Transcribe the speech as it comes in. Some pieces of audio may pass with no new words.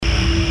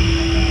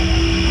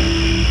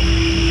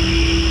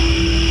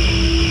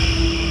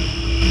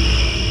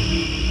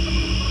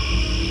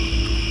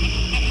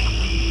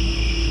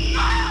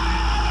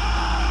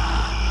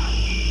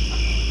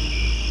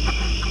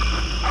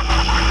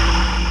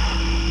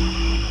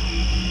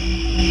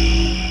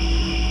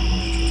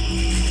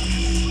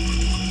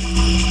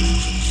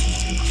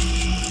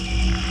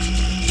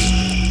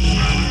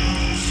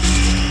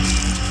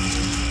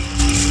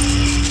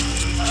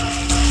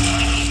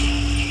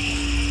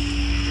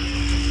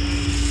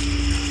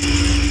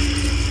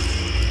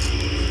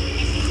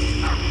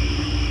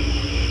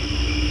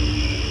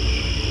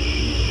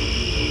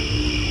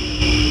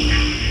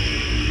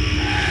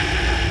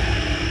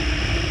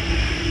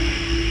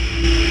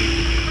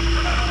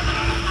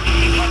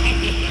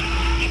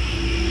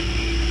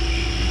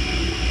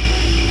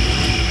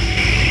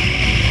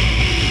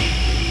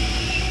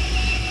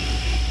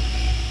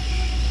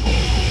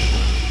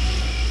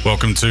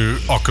Welcome to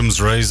Occams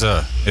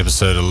Razor,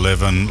 episode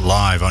 11,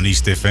 live on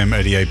East FM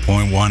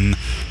 88.1,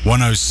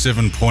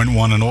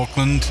 107.1 in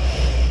Auckland.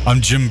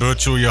 I'm Jim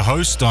Birchall, your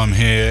host. I'm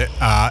here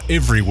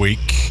every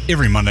week,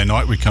 every Monday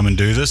night we come and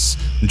do this.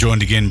 I'm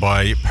joined again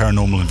by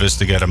paranormal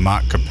investigator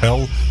Mark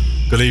Coppell.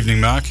 Good evening,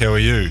 Mark. How are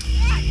you?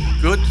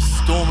 Good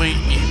stormy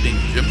evening,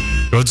 Jim.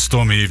 Good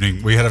stormy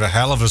evening. We had a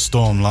hell of a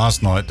storm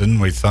last night,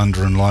 didn't we?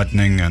 Thunder and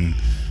lightning and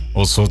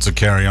all sorts of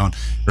carry on.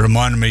 It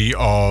reminded me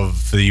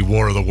of the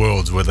War of the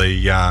Worlds where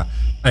the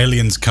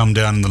aliens come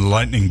down in the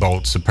lightning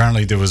bolts.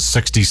 Apparently there was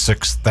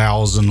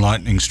 66,000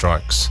 lightning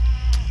strikes.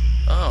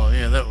 Oh,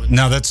 yeah, that would...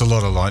 Now that's a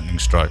lot of lightning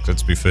strikes,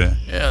 let's be fair.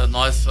 Yeah,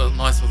 nice with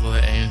all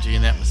the energy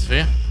and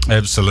atmosphere.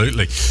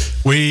 Absolutely.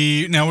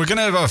 We're going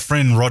to have our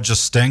friend Roger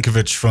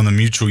Stankovic from the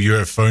Mutual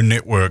UFO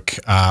Network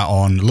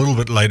on a little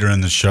bit later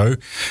in the show.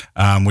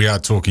 We are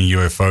talking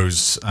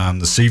UFOs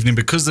this evening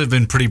because they've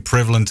been pretty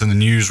prevalent in the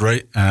news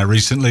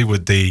recently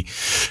with the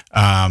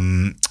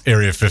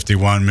Area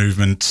 51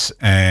 movement,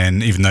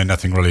 and even though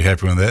nothing really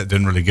happened with that, it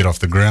didn't really get off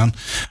the ground,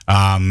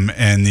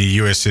 and the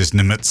U.S.S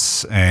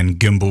Nimitz and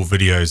Gimbal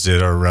videos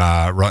that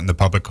are right in the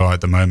public eye at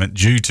the moment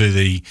due to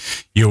the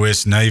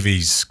U.S.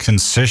 Navy's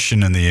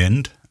concession in the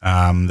end.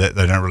 That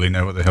they don't really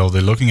know what the hell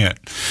they're looking at.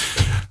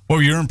 What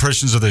were your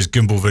impressions of those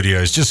gimbal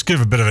videos? Just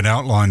give a bit of an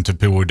outline to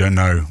people who don't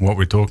know what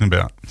we're talking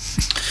about.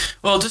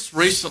 Well, just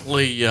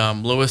recently,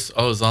 Luis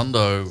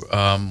Elizondo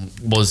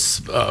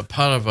was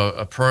part of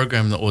a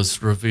program that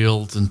was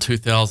revealed in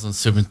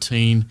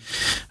 2017,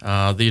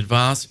 the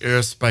Advanced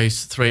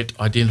Aerospace Threat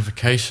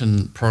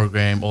Identification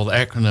Program, or the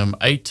acronym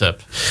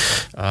ATIP.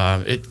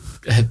 It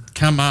had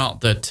come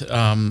out that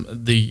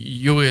the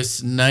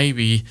U.S.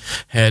 Navy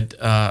had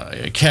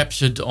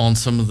captured on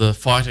some of the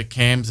fighter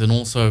cams and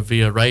also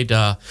via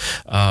radar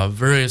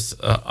various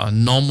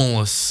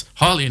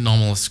highly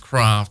anomalous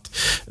craft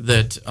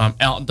that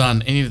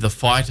outdone any of the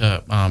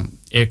fighter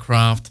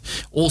aircraft,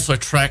 also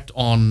tracked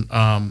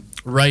on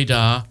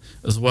radar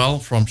as well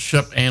from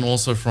ship and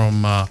also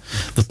from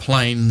the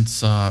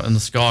planes in the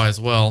sky as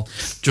well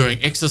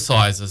during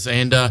exercises.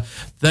 And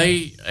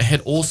they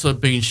had also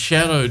been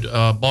shadowed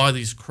by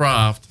these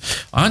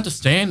craft, I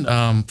understand,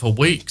 for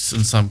weeks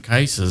in some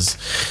cases.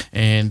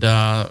 And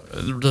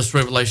this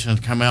revelation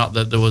had come out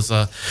that there was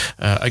a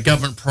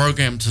government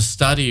program to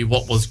study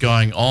what was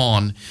going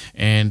on,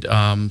 and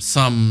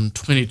some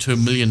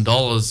 $22 million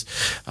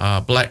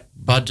black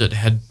budget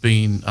had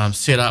been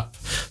set up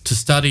to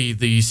study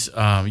these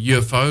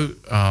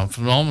UFO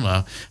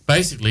phenomena.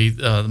 Basically,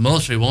 the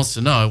military wants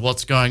to know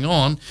what's going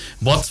on,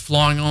 what's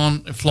flying on,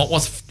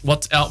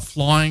 what's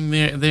outflying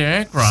their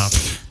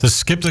aircraft. The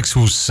skeptics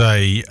will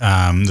say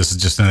this is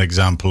just an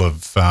example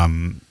of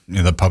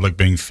the public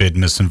being fed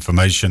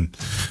misinformation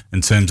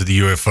in terms of the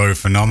UFO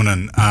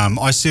phenomenon.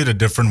 I see it a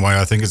different way.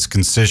 I think it's a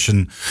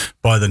concession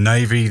by the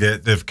Navy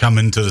that they've come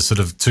into the sort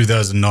of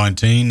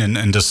 2019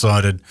 and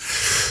decided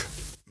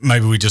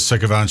maybe we're just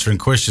sick of answering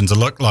questions. A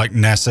lot like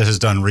NASA has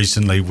done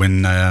recently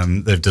when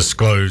they've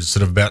disclosed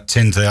sort of about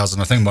 10,000,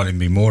 I think it might even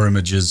be more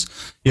images,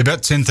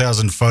 about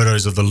 10,000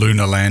 photos of the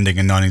lunar landing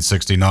in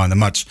 1969, the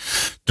much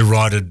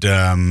derided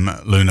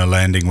lunar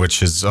landing,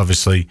 which is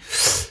obviously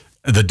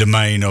the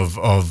domain of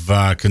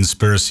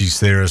conspiracy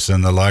theorists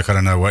and the like. I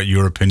don't know what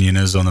your opinion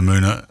is on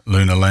the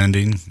lunar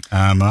landing,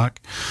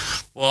 Mark.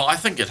 Well, I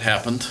think it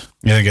happened.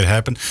 You think it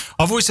happened?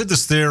 I've always had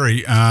this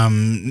theory.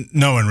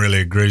 No one really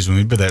agrees with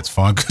me, but that's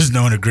fine because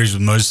no one agrees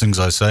with most things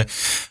I say.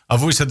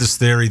 I've always had this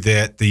theory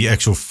that the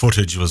actual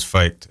footage was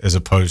faked as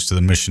opposed to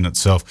the mission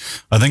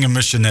itself. I think a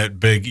mission that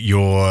big,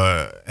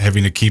 you're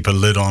having to keep a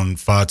lid on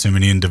far too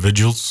many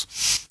individuals.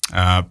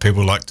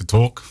 People like to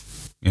talk.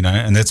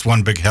 And that's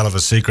one big hell of a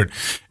secret.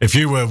 If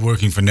you were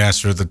working for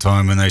NASA at the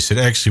time and they said,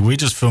 actually, we're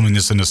just filming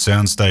this in a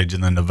soundstage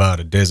in the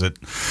Nevada desert,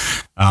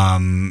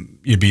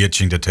 you'd be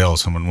itching to tell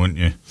someone, wouldn't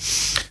you?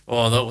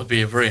 Well, that would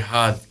be a very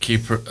hard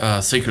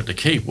secret to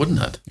keep,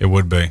 wouldn't it? It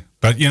would be.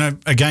 But,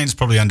 again, it's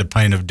probably under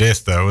pain of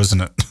death, though,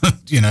 isn't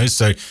it?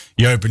 So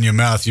you open your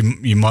mouth,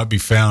 you might be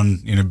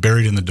found,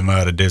 buried in the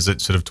Nevada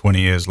desert sort of 20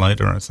 years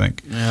later, I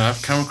think. Yeah,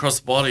 I've come across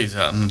bodies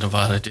out in the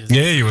Nevada desert.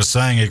 Yeah, you were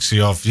saying actually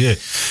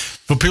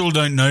For people who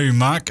don't know you,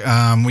 Mark,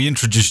 we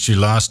introduced you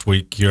last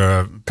week.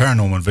 You're a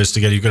paranormal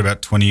investigator. You've got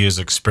about 20 years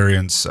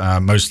experience,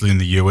 mostly in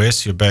the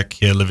US. You're back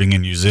here living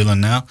in New Zealand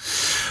now.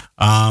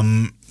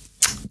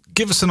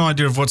 Give us an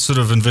idea of what sort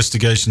of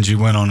investigations you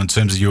went on in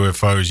terms of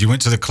UFOs. You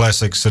went to the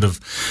classic sort of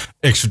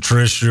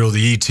extraterrestrial,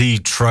 the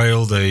ET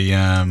trail, the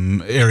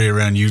area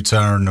around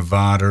Utah and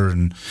Nevada,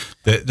 and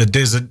the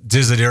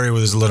desert area where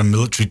there's a lot of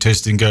military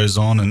testing goes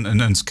on,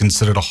 and it's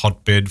considered a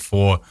hotbed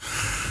for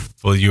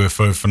the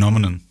UFO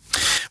phenomenon.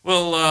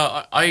 Well,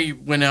 I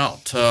went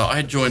out, I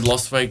had joined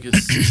Las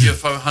Vegas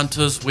UFO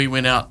Hunters. We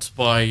went out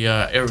by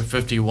Area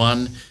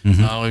 51.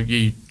 Mm-hmm.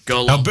 You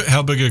go along.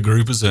 How big a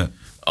group is that?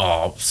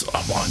 I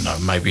don't know,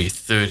 maybe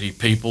 30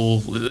 people.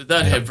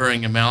 They'd have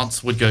varying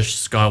amounts. We'd go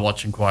sky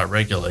watching quite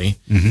regularly,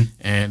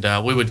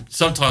 and we would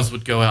sometimes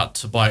go out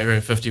to by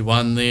Area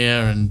 51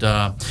 there, and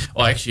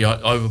actually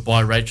over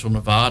by Rachel,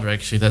 Nevada.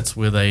 Actually, that's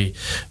where we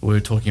were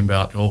talking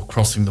about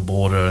crossing the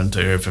border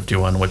into Area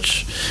 51,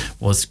 which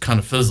was kind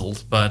of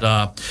fizzled.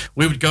 But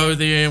we would go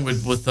there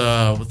with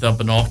our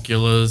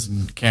binoculars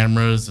and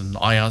cameras and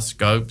IR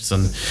scopes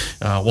and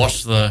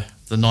watch the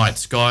night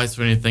skies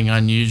for anything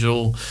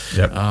unusual.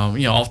 Yep.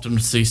 Often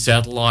see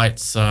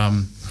satellites.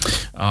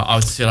 I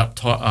would set up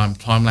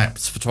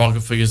time-lapse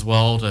photography as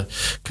well to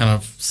kind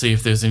of see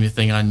if there's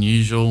anything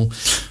unusual.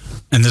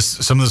 And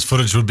some of this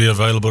footage would be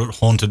available at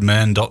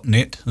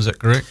hauntedman.net, is that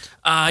correct?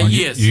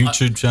 Yes.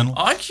 YouTube channel?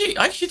 I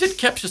actually did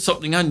capture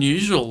something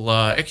unusual.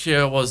 Actually,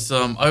 I was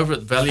over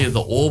at Valley of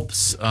the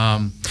Orbs,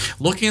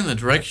 looking in the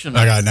direction.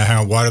 Okay,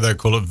 now why do they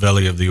call it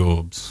Valley of the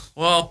Orbs?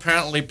 Well,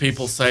 apparently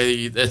people say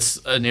it's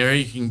an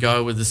area you can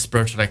go with the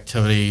spiritual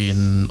activity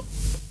and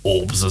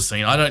orbs are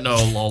seen. I don't know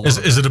a lot.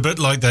 Is it a bit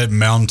like that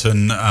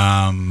mountain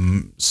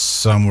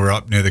somewhere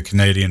up near the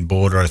Canadian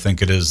border, I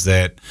think it is,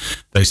 that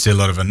they see a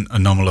lot of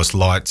anomalous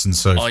lights and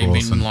so forth? You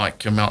mean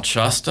like Mount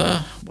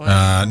Shasta?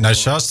 No,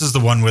 Shasta's the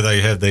one where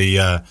they have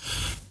the,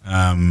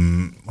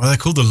 what are they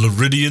called, the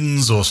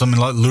Luridians or something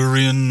like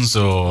Lurians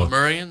or...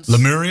 Lemurians?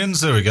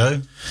 Lemurians, there we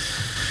go.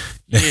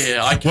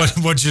 Yeah,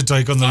 what's your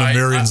take on the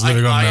Lemurians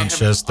living on Mount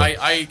Shasta?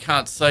 I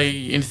can't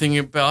say anything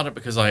about it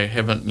because I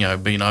haven't,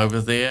 been over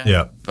there.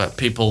 Yeah. But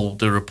people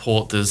do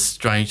report there's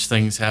strange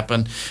things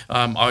happen.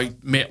 I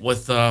met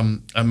with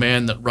a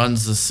man that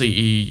runs the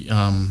CE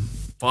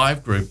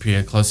 5 group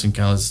here, Close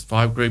Encounters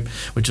 5 group,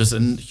 which is a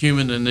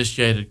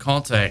human-initiated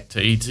contact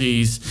to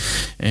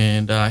ETs,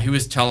 and he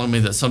was telling me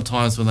that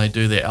sometimes when they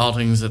do their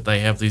outings that they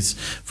have these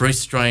very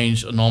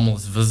strange,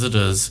 anomalous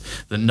visitors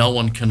that no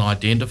one can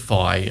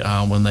identify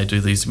when they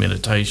do these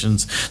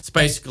meditations. It's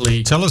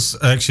basically... Tell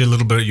us actually a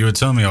little bit, you were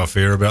telling me off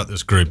air about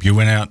this group. You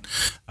went out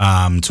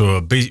to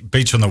a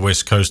beach on the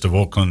west coast of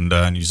Auckland,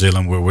 New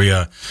Zealand, where we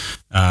are,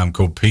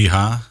 called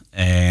Piha,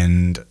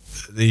 and...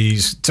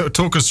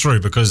 talk us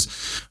through, because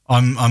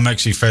I'm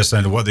actually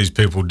fascinated what these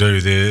people do.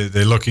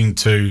 They're looking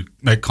to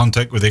make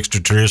contact with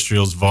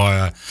extraterrestrials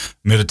via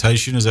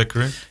meditation. Is that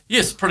correct?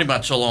 Yes, pretty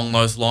much along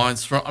those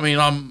lines.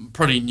 I'm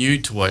pretty new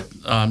to it.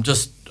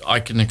 I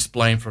can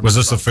explain from... Was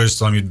this the first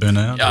time you'd been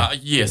out?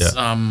 Yes.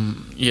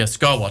 Yeah.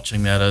 Sky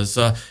watching, that is.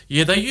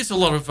 They use a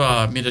lot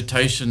of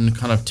meditation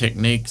kind of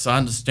techniques. I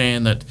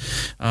understand that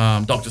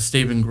Dr.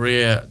 Stephen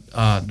Greer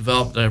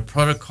developed a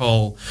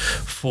protocol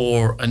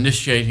for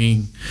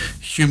initiating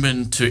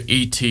human to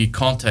ET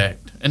contact.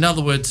 In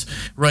other words,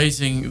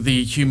 raising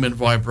the human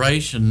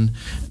vibration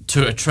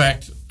to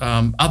attract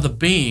other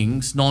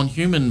beings,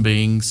 non-human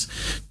beings,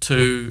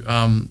 to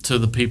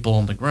the people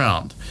on the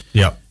ground.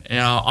 Yeah.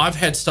 Now, I've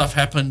had stuff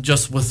happen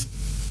just with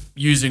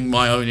using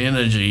my own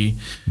energy.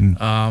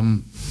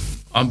 I'm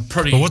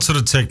pretty... But what sort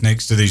of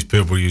techniques do these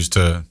people use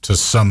to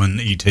summon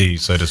ET,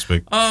 so to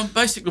speak?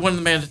 Basically, one of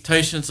the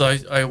meditations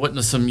I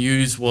witnessed them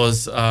use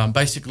was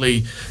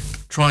basically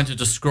trying to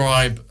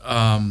describe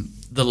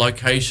the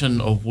location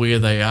of where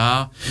they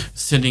are,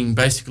 sending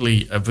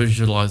basically a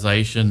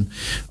visualization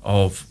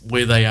of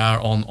where they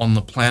are on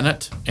the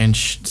planet, and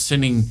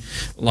sending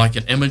like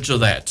an image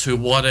of that to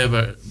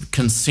whatever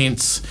can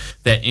sense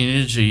that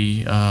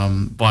energy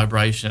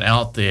vibration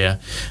out there.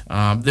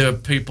 There are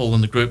people in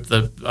the group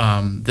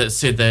that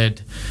said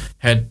they'd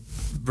had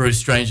very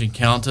strange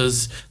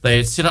encounters. They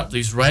had set up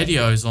these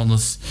radios on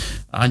this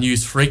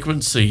unused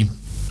frequency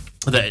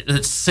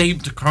that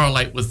seemed to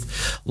correlate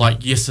with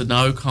like yes or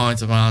no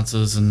kinds of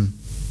answers, and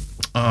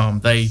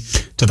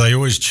do they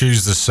always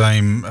choose the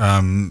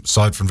same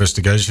site for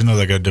investigation, or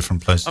they go to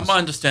different places? My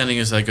understanding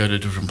is they go to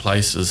different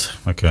places.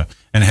 Okay.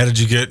 And how did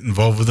you get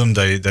involved with them?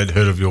 They'd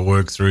heard of your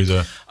work through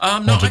the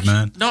Haunted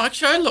Man? No,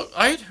 actually,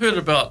 I had heard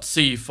about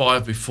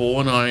CE5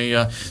 before,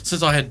 and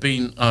since I had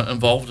been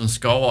involved in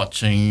sky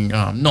watching,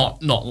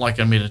 not like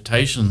a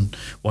meditation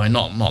way,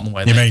 not in the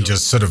way. You mean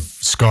just sort of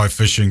sky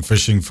fishing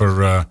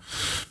for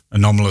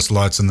anomalous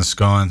lights in the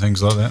sky and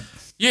things like that?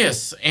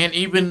 Yes, and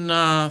even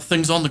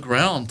things on the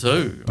ground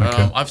too.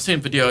 Okay. I've seen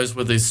videos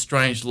where these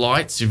strange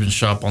lights even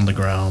show up on the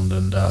ground.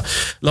 And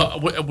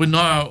when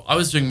I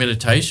was doing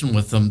meditation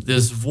with them,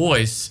 this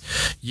voice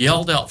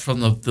yelled out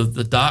from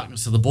the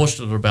darkness of the bush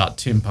at about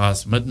 10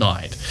 past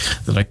midnight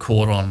that I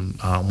caught on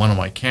one of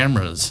my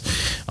cameras.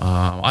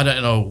 I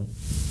don't know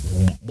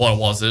what it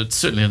was. It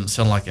certainly didn't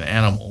sound like an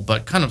animal,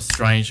 but kind of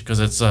strange because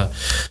it's a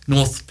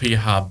North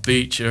Piha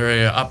beach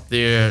area up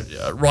there,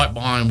 right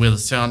behind where the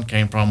sound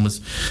came from.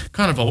 Was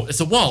kind of it's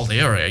a wild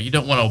area. You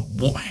don't want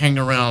to hang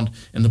around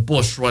in the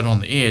bush right on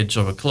the edge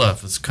of a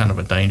cliff. It's kind of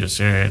a dangerous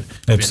area.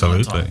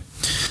 Absolutely.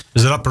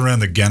 Is it up around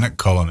the Gannet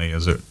colony?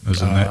 Is it in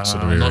that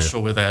sort of area? I'm not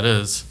sure where that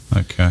is.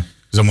 Okay.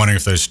 Because I'm wondering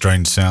if those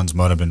strange sounds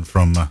might have been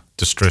from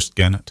distressed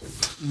gannet.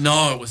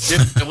 No, it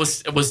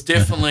was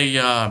definitely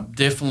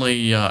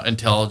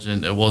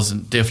intelligent.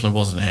 It definitely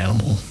wasn't an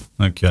animal.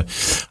 Okay.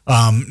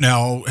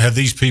 Now, have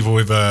these people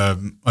ever?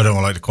 I don't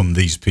like to call them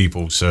these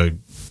people, so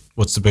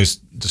what's the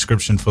best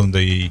description for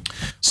the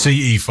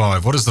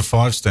CE5? What does the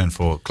 5 stand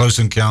for? Close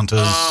Encounters.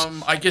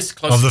 I guess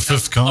close of the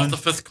fifth kind. Of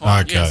the fifth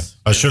kind. Okay, yes.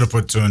 I should have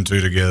put 2 and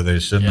 2 together there,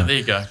 shouldn't I? There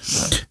you go.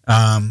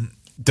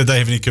 Did they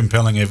have any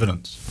compelling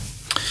evidence?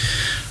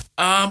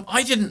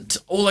 I didn't.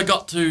 All I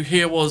got to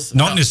hear was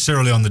not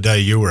necessarily on the day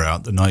you were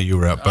out, the night you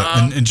were out,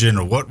 but in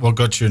general, what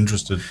got you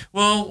interested?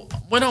 Well,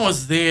 when I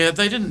was there,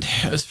 they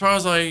didn't. As far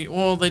as they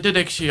did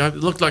actually. It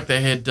looked like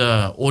they had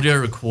audio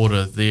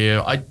recorder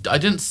there. I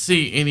didn't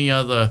see any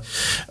other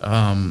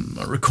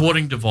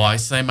recording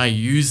device. They may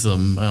use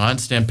them, and I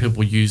understand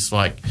people use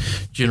like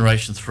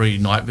Generation 3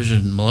 night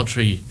vision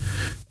military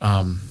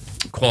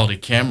quality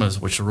cameras,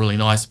 which are really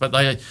nice, but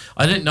I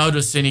didn't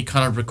notice any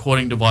kind of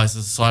recording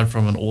devices aside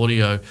from an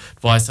audio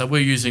device. They were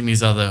using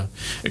these other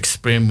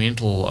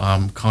experimental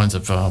kinds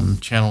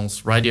of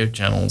channels, radio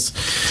channels,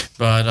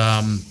 but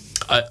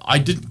I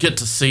didn't get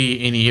to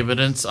see any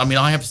evidence. I mean,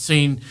 I have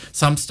seen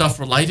some stuff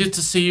related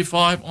to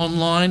CE5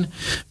 online,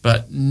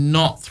 but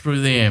not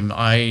through them.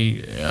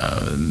 I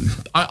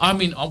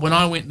mean, when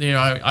I went there,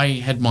 I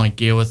had my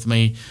gear with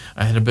me.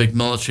 I had a big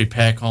military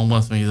pack on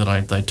with me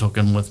that they took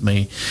in with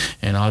me,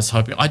 and I was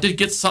hoping I did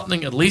get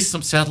something, at least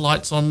some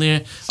satellites on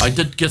there. I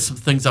did get some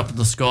things up in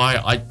the sky.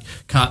 I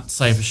can't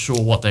say for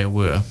sure what they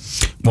were.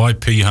 Why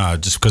Piha?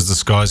 Just because the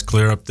sky's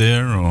clear up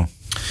there, or?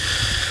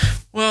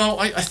 Well,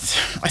 I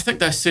think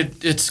they said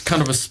it's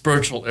kind of a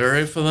spiritual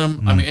area for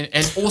them. I mean,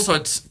 and also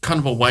it's kind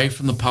of away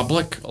from the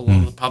public. A lot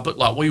of the public,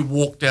 like we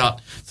walked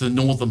out to the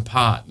northern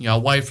part,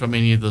 away from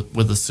any of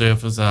where the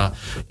surfers are,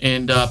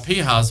 and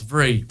Piha is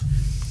very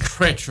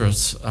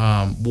treacherous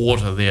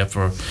water there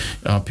for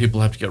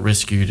people have to get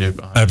rescued.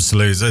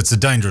 Absolutely, it's a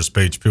dangerous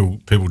beach.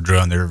 People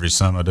drown there every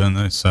summer, don't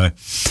they? So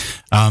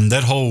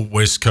that whole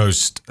West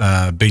Coast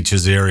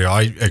beaches area,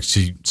 I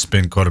actually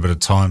spend quite a bit of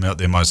time out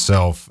there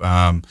myself,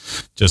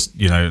 just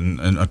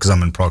because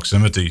I'm in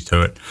proximity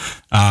to it.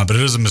 But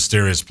it is a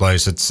mysterious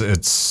place. It's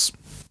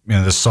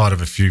the site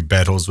of a few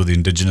battles with the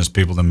indigenous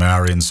people, the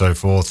Maori and so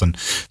forth, and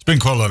there's been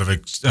quite a lot of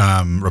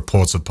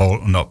reports of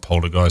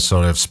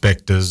of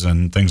spectres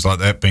and things like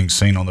that being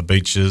seen on the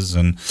beaches.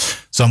 And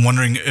so I'm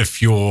wondering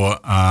if your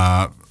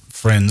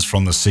friends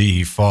from the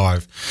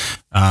CE5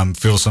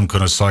 feel some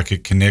kind of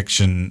psychic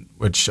connection.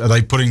 Which are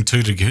they putting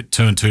two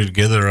and two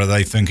together? Are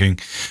they thinking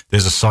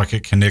there's a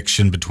psychic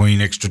connection between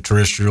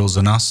extraterrestrials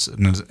and us,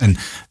 and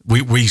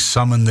we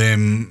summon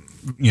them?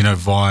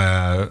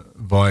 Via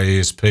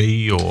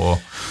ESP or?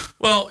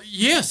 Well,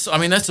 yes. I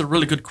mean, that's a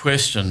really good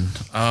question.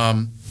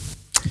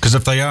 Because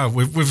if they are,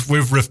 we've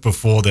riffed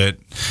before that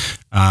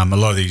a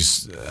lot of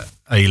these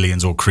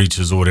aliens or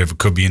creatures or whatever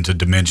could be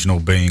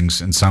interdimensional beings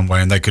in some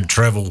way, and they could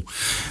travel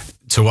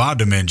to our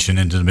dimension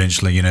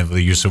interdimensionally, with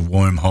the use of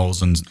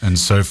wormholes and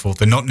so forth.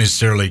 They're not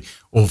necessarily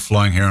all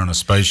flying here on a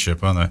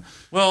spaceship, are they?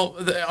 Well,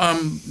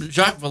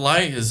 Jacques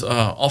Vallée has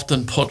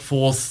often put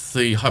forth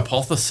the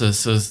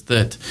hypothesis is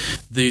that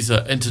these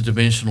are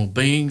interdimensional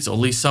beings, or at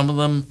least some of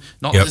them,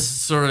 not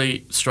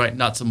necessarily straight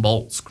nuts and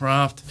bolts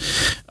craft.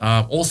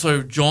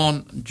 Also,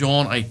 John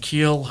A.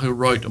 Keel, who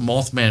wrote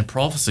Mothman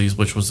Prophecies,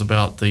 which was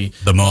about the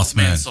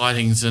Mothman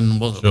sightings in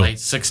the late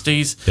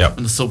 60s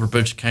when the Silver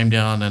Bridge came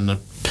down, and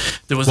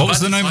there was. What was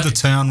the name of the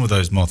town with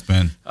those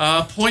Mothman?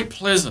 Point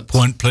Pleasant.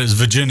 Point Pleasant,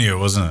 Virginia,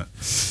 wasn't it?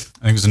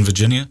 I think it was in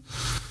Virginia.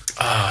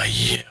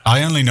 Yeah.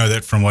 I only know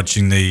that from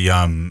watching the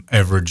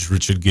average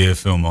Richard Gere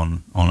film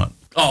on it.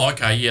 Oh,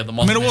 okay, yeah. The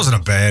Mothman. I mean, it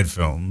wasn't a bad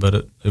film,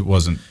 but it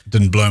wasn't.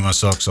 Didn't blow my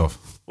socks off.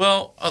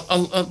 Well,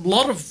 a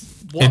lot of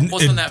what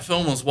was in that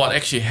film was what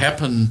actually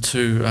happened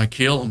to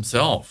Keel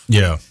himself.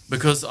 Yeah.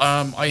 Because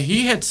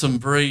he had some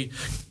very,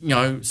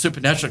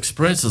 supernatural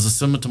experiences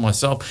similar to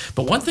myself.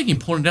 But one thing he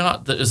pointed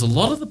out that is a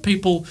lot of the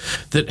people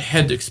that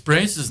had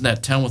experiences in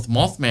that town with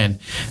Mothman,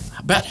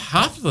 about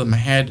half of them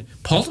had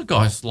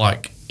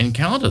poltergeist-like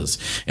encounters.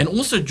 And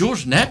also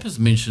George Knapp has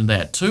mentioned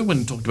that too when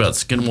he talked about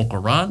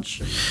Skinwalker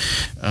Ranch.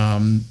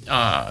 And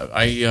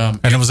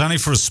it was only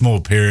for a small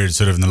period,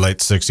 sort of in the late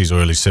 60s or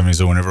early 70s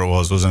or whenever it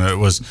was, wasn't it? It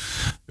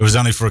was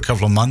only for a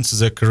couple of months, is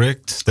that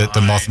correct? That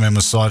the Mothman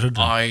was sighted?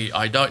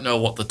 I don't know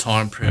what the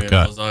time period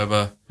was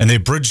over. And their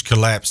bridge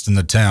collapsed in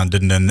the town,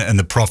 didn't it? And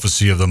the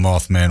prophecy of the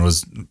Mothman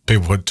was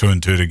people put two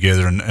and two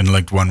together and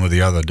linked one with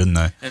the other, didn't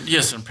they? And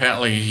yes, and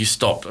apparently he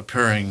stopped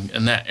appearing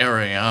in that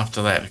area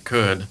after that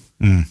occurred.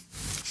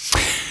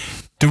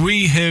 Do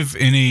we have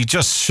any,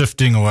 just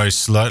shifting away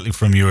slightly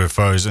from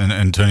UFOs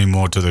and turning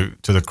more to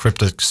the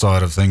cryptic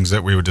side of things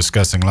that we were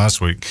discussing last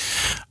week?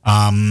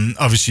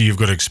 Obviously, you've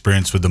got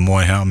experience with the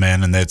Moihau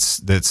Man, and that's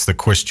the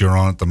quest you're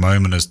on at the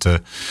moment, is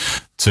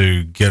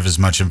to give as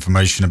much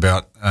information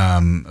about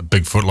a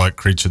Bigfoot-like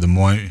creature, the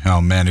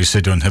Moihau Man, who's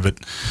said to inhabit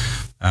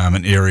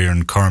an area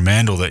in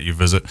Coromandel that you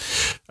visit.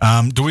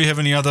 Do we have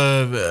any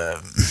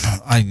other,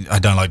 I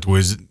don't like to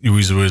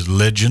use the word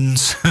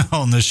legends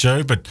on this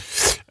show, but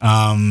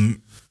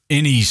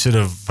any sort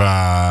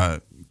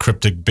of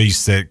cryptic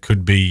beast that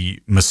could be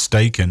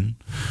mistaken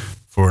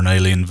for an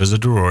alien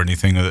visitor or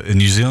anything in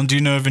New Zealand? Do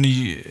you know of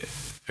any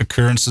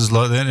occurrences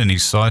like that? Any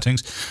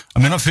sightings? I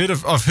mean, I've heard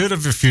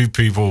of a few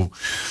people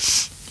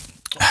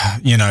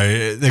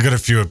they've got a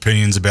few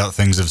opinions about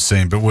things they've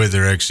seen, but where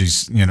they're actually,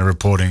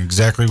 reporting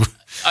exactly.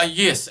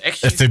 Yes,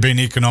 actually. If they're being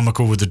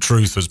economical with the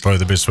truth is probably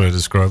the best way to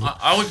describe it.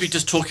 I would be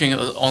just talking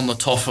on the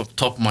top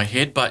of my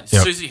head, but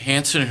Susie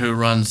Hansen, who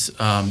runs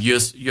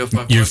U.S.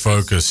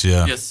 UFOcus,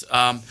 yeah. Yes,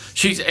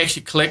 she's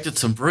actually collected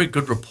some very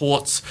good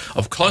reports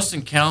of close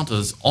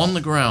encounters on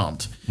the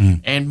ground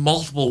and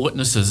multiple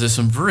witnesses. There's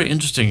some very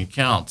interesting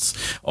accounts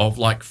of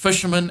like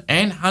fishermen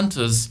and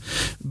hunters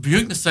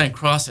viewing the same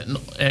craft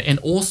and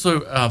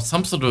also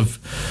some sort of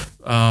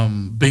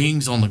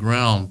beings on the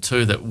ground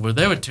too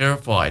they were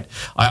terrified.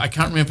 I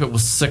can't remember if it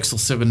was 6 or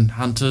 7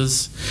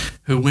 hunters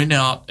who went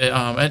out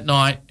at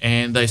night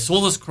and they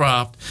saw this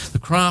craft. The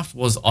craft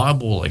was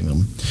eyeballing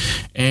them,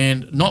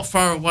 and not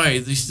far away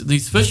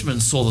these fishermen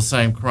saw the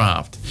same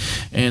craft,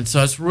 and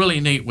so it's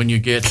really neat when you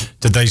get.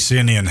 Did they see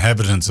any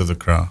inhabitants of the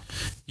craft?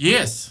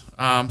 Yes.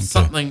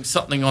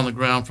 Something on the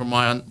ground from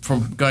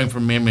going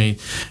from memory,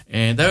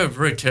 and they were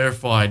very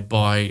terrified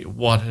by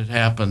what had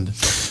happened.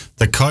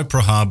 The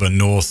Kaipara Harbour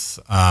north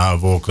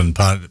of Auckland,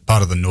 part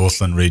of the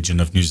Northland region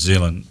of New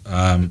Zealand,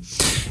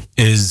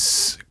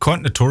 is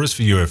quite notorious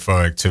for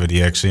UFO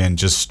activity, actually, and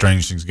just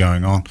strange things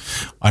going on.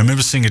 I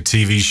remember seeing a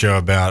TV show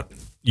about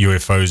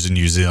UFOs in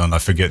New Zealand. I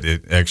forget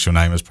the actual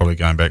name. It's probably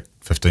going back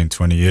 15,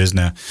 20 years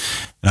now.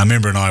 And I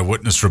remember an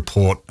eyewitness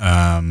report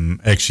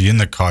actually in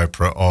the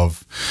Kaipara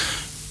of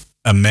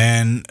a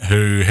man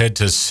who had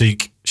to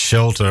seek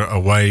shelter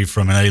away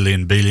from an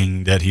alien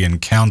being that he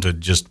encountered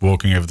just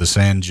walking over the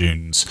sand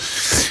dunes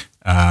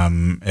at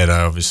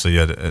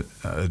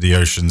the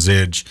ocean's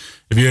edge.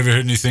 Have you ever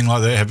heard anything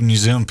like that happen in New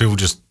Zealand? People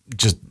just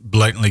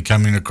blatantly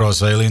coming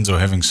across aliens or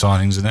having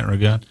sightings in that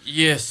regard?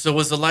 Yes, there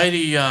was a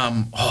lady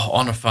on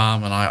a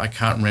farm, and I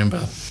can't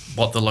remember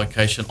what the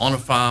location, on a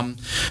farm.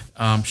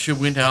 She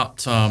went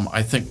out,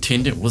 I think,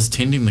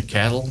 tending the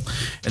cattle,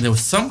 and there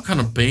was some kind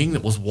of being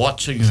that was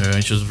watching her,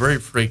 and she was very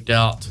freaked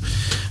out.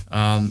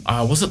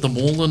 Was it the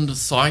Moreland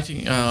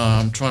sighting?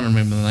 I'm trying to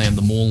remember the name,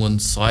 the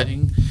Moreland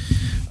sighting.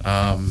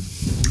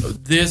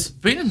 There's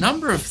been a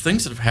number of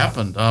things that have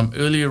happened.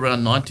 Earlier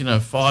around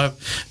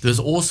 1905, there's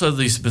also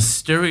these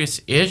mysterious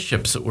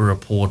airships that were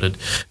reported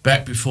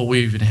back before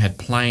we even had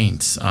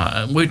planes.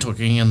 And we're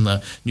talking in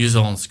the New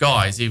Zealand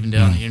skies, even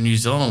down here in New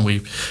Zealand.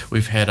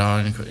 We've had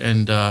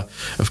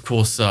of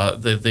course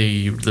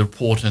the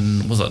report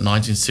in, was it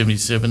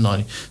 1977,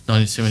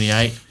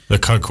 1978. The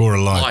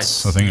Kokora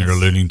lights, I think you're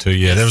alluding to.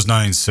 Yeah, that was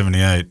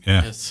 1978.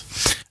 Yeah.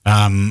 Yes.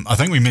 I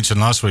think we mentioned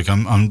last week,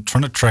 I'm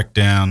trying to track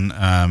down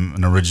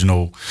an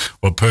original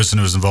person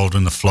who was involved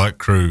in the flight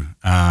crew,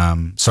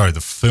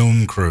 the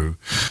film crew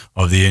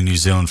of the Air New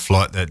Zealand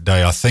flight that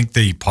day. I think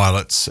the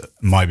pilots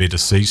might be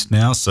deceased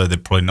now, so they're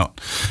probably not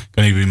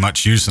going to be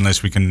much use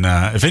unless we can,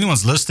 if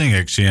anyone's listening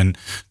actually and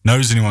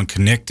knows anyone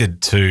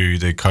connected to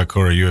the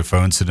Kokora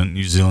UFO incident in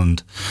New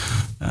Zealand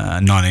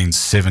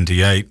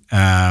 1978,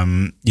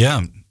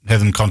 have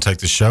them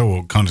contact the show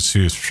or contact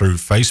you through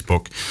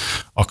Facebook,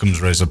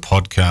 Occams Razor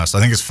Podcast.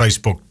 I think it's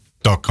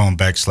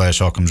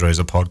facebook.com/Occams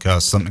Razor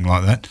Podcast, something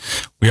like that.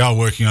 We are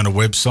working on a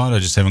website. I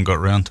just haven't got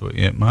around to it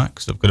yet, Mark,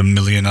 because I've got a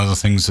million other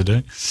things to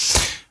do.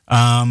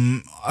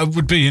 I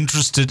would be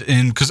interested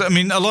in, because,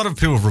 a lot of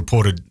people have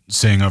reported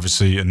seeing,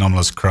 obviously,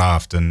 anomalous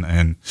craft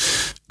and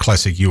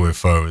classic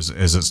UFO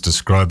as it's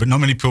described, but not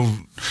many people,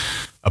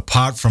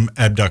 apart from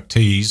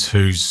abductees,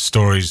 whose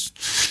stories,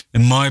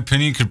 in my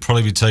opinion, could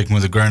probably be taken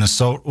with a grain of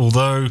salt,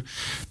 although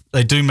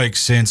they do make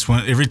sense.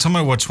 Every time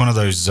I watch one of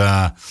those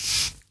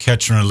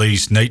catch and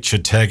release nature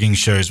tagging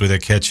shows where they're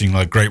catching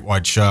like great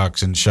white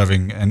sharks and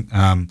shoving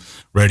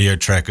radio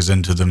trackers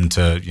into them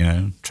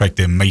to track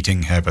their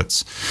mating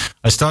habits,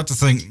 I start to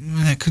think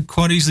that could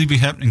quite easily be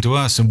happening to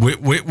us, and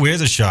we're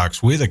the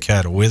sharks, we're the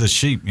cattle, we're the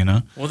sheep.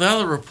 Well, there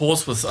are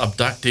reports with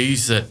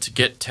abductees that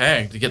get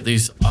tagged to get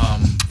these.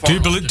 Do you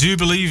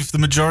believe the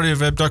majority of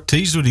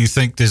abductees, or do you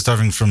think there's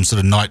something from sort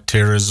of night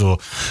terrors or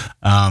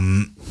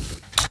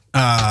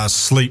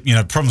sleep,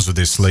 problems with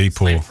their sleep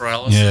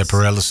paralysis.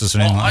 Paralysis or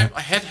anything like that?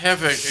 I had to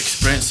have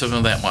experienced some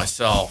of that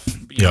myself.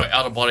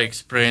 Out-of-body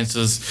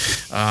experiences,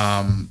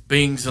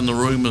 beings in the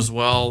room as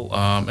well,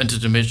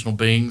 interdimensional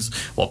beings,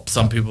 what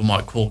some people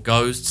might call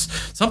ghosts.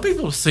 Some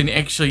people have seen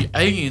actually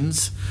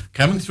aliens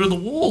coming through the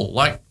wall,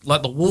 like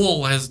the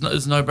wall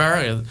is no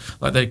barrier,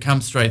 like they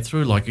come straight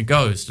through like a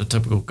ghost, a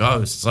typical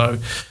ghost. So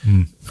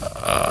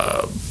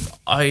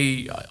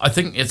I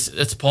think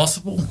it's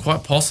possible,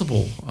 quite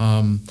possible.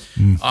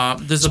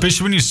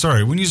 Especially when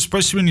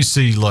you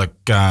see like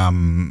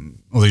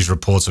all these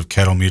reports of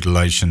cattle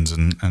mutilations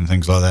and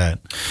things like that.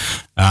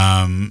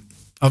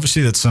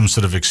 Obviously, that's some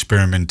sort of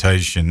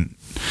experimentation.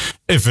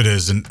 If it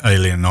is an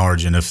alien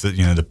origin, if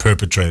the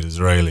perpetrators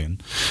are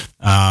alien,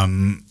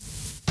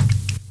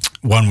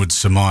 one would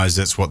surmise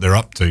that's what they're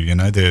up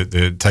to.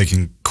 They're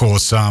taking core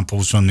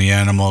samples from the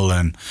animal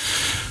and,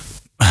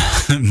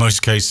 in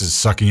most cases,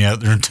 sucking out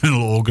their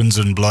internal organs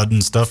and blood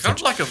and stuff. Kind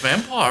of like a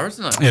vampire,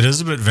 isn't it? It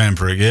is a bit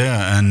vampiric,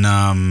 yeah.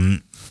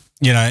 And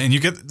and you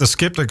get the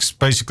skeptics,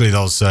 basically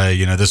they'll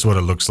say, this is what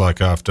it looks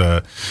like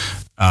after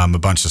a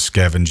bunch of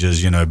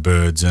scavengers,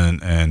 birds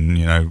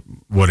and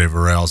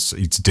whatever else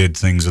eats dead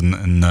things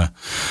in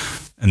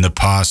the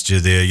pasture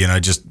there,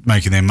 just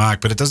making their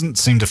mark. But it doesn't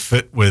seem to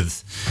fit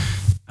with,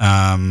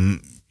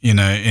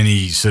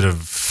 any sort of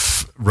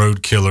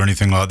roadkill or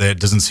anything like that. It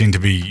doesn't seem to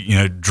be,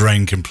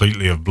 drained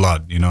completely of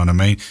blood, you know what I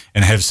mean?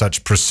 And have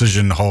such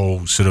precision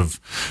hole sort of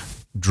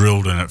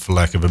drilled in it, for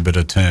lack of a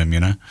better term,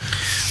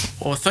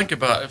 Well, think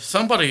about if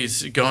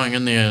somebody's going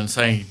in there and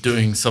saying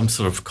doing some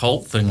sort of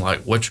cult thing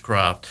like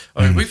witchcraft.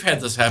 I mean, we've had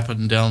this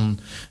happen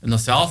down in the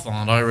South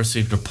Island. I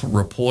received a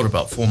report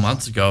about 4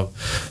 months ago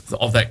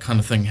of that kind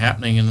of thing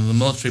happening, and the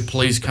military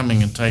police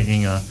coming and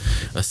taking a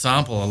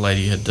sample. A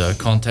lady had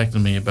contacted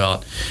me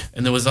about,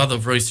 and there was other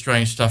very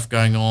strange stuff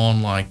going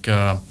on, like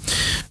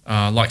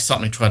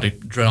something tried to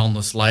drown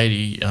this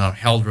lady,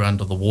 held her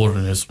under the water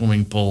in her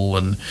swimming pool,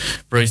 and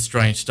very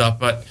strange stuff.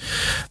 But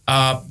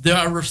there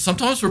are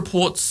sometimes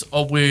reports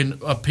of when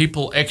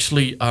people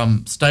actually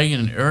stay in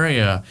an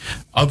area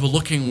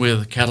overlooking where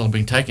the cattle are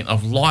being taken,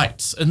 of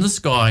lights in the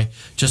sky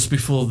just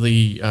before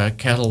the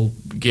cattle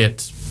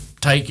get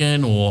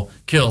taken or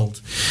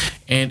killed,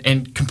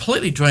 and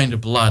completely drained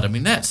of blood. I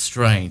mean, that's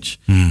strange.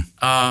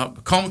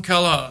 Coppell,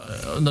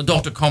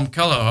 Dr.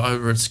 Coppell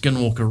over at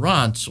Skinwalker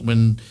Ranch,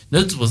 when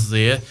NIDS was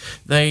there,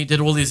 they did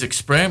all these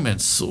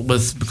experiments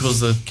because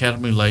the cattle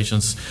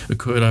mutilations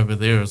occurred over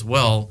there as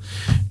well,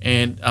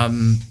 and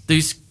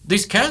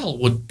these cattle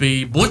would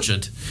be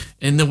butchered,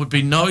 and there would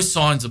be no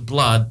signs of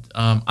blood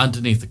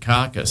underneath the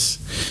carcass,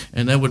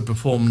 and they would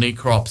perform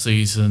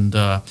necropsies and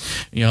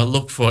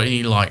look for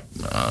any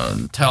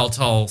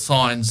telltale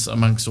signs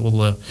amongst all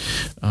the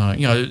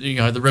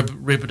the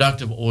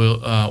reproductive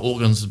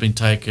organs have been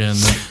taken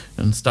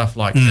and stuff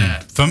like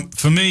that.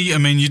 For me, I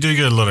mean, you do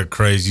get a lot of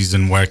crazies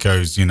and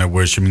wackos,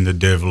 worshipping the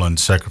devil and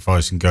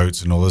sacrificing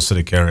goats and all this sort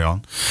of carry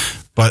on.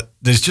 But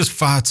there's just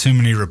far too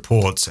many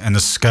reports, and the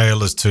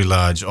scale is too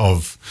large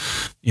of,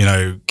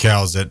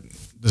 cows that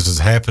this has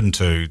happened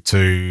to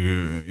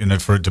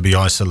for it to be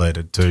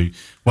isolated to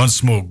one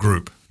small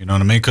group. You know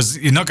what I mean? Because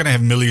you're not going to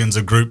have millions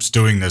of groups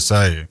doing this,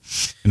 are you?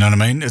 You know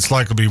what I mean? It's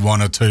like it'll be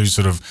one or two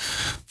sort of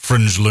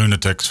fringe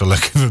lunatics, for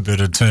lack of a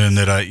better term,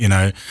 that are,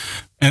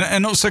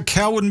 and also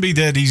cow wouldn't be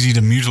that easy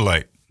to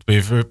mutilate, to be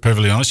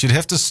perfectly honest. You'd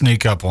have to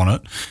sneak up on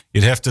it.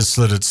 You'd have to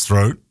slit its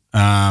throat.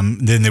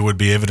 Then there would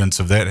be evidence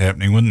of that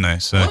happening, wouldn't there?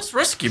 So, well, it's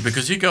risky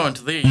because you go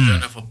into there, you don't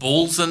know if a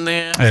bull's in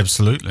there.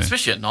 Absolutely.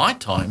 Especially at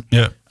night time.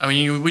 Yeah. I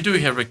mean, we do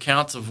have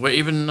accounts of where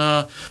even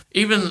the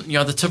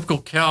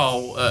typical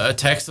cow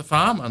attacks the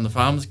farmer and the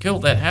farmer's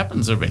killed. That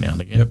happens every now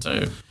and again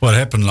too. What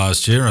happened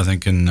last year, I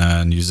think, in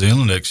New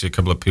Zealand, actually, a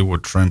couple of people were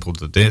trampled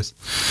to death,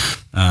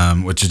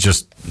 which is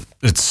just,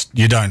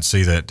 you don't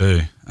see that, do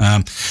you?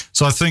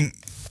 So I think,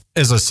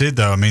 as I said,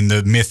 though, I mean,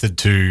 the method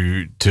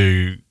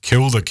to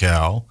kill the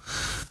cow,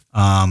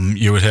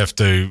 you would have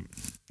to,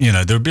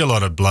 there would be a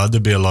lot of blood,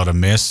 there'd be a lot of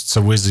mess.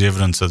 So where's the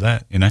evidence of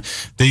that?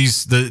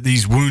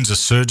 These wounds are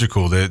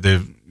surgical.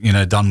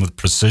 They're done with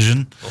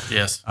precision.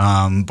 Yes.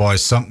 By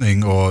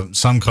something or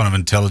some kind of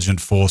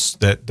intelligent force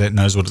that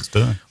knows what it's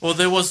doing. Well,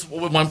 there was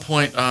at one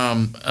point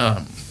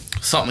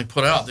something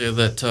put out there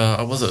that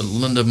was it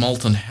Linda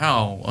Moulton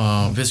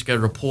Howe,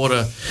 investigative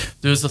reporter.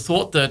 There was a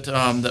thought that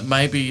that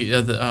maybe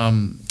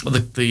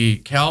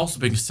the cows are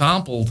being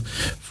sampled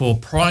for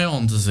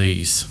prion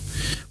disease,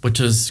 which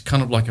is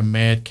kind of like a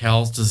mad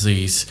cow's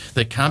disease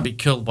that can't be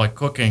killed by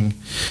cooking,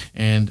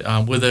 and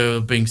where they're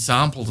being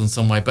sampled in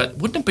some way. But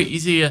wouldn't it be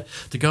easier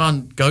to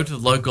go to the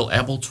local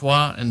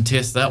abattoir and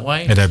test that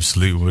way? It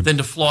absolutely would. Than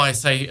to fly,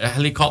 say, a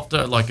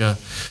helicopter, like an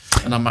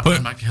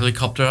unmarked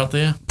helicopter out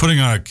there? Putting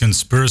a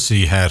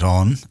conspiracy hat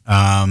on,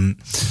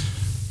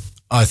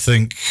 I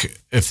think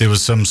if there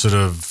was some sort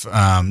of,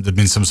 there'd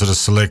been some sort of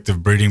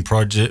selective breeding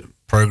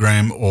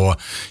program, or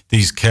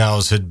these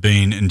cows had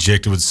been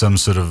injected with some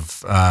sort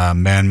of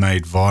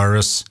man-made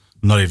virus,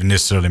 not even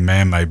necessarily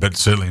man-made, but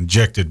certainly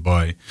injected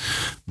by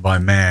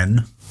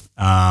man,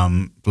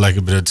 like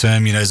a bit of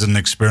term, as an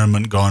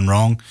experiment gone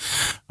wrong,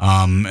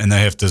 and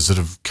they have to sort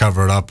of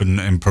cover it up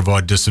and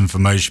provide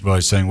disinformation by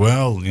saying,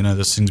 well,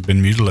 this thing's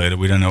been mutilated,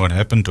 we don't know what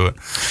happened to it.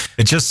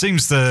 It just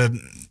seems the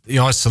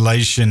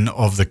isolation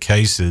of the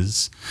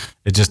cases,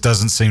 it just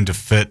doesn't seem to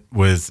fit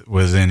with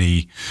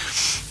any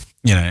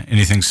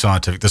anything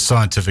scientific. The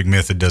scientific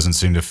method doesn't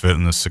seem to fit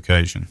in this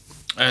occasion.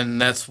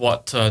 And that's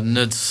what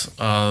NIDS,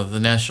 the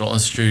National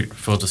Institute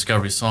for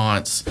Discovery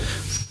Science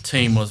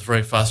team, was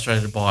very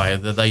frustrated by,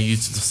 that they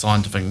used the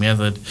scientific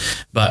method,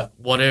 but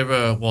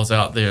whatever was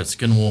out there at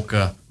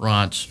Skinwalker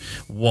Ranch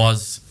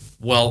was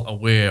well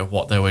aware of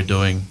what they were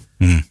doing.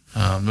 There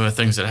were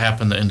things that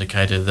happened that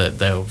indicated that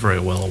they were very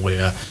well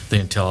aware of the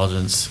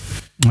intelligence.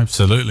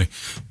 Absolutely.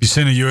 You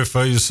seen a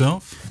UFO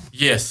yourself?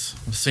 Yes,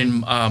 I've seen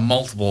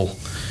multiple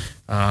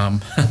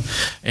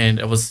And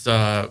it was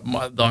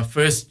my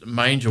first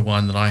major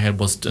one that I had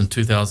was in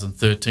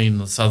 2013 in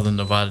the southern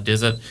Nevada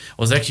desert.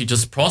 I was actually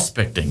just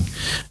prospecting.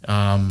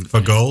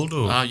 For gold?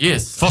 Or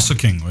yes.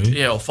 Fossicking, were you?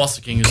 Yeah, or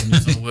fossicking is a New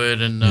Zealand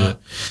word.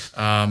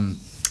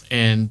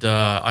 And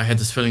I had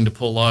this feeling to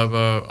pull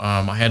over.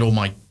 I had all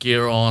my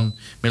gear on,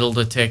 metal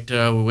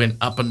detector. We went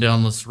up and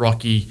down this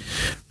rocky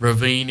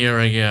ravine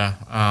area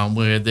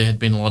where there had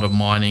been a lot of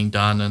mining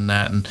done and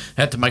that, and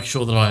had to make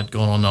sure that I had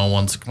gone on no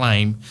one's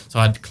claim. So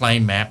I had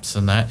claim maps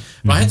and that.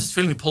 But I had this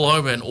feeling to pull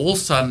over, and all of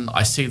a sudden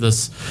I see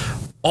this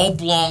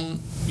oblong,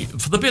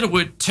 for the better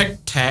word,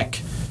 tic-tac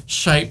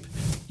shape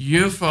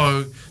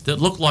UFO that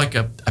looked like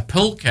a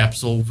pill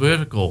capsule,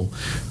 vertical,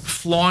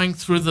 flying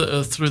through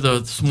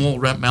the small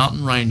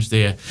mountain range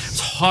there. It's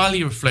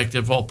highly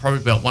reflective. Well,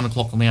 probably about 1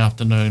 o'clock in the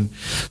afternoon.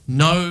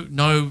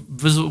 No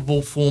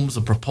visible forms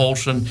of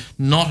propulsion.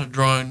 Not a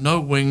drone. No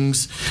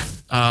wings.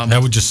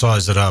 How would you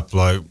size it up?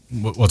 Like,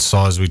 what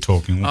size are we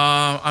talking?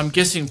 I'm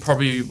guessing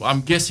probably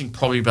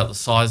about the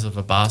size of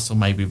a bus, or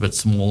maybe a bit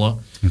smaller.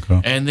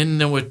 Okay. And then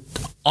there were,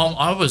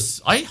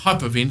 I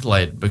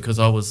hyperventilated because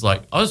I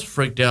was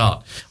freaked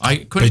out. I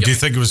couldn't. But do you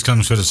think it was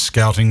some sort of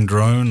scouting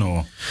drone,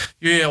 or?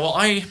 Yeah, well,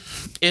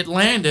 it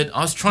landed.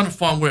 I was trying to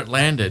find where it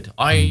landed.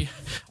 I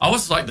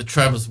was like the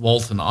Travis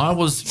Walton. I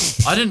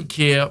didn't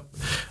care.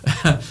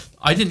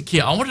 I didn't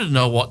care. I wanted to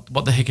know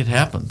what the heck had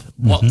happened,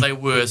 what they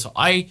were. So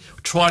I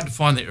tried to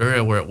find the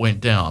area where it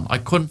went down. I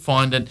couldn't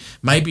find it.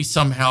 Maybe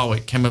somehow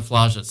it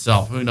camouflaged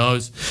itself. Who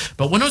knows?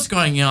 But when I was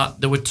going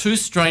out, there were two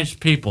strange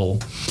people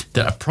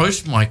that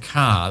approached my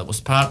car that was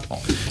parked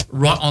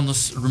right on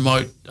this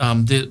remote,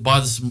 by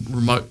this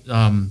remote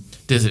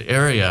desert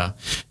area.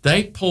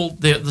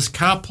 This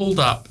car pulled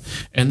up,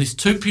 and these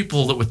two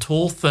people that were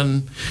tall,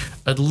 thin,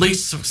 at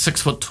least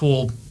 6 foot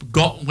tall,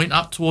 went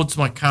up towards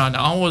my car.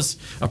 Now I was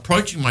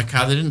approaching my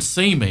car. They didn't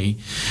see me,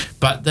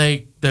 but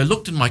they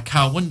looked in my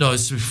car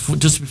windows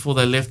just before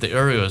they left the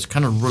area. It was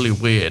kind of really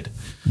weird.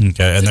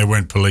 Okay, and they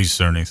weren't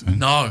police or anything?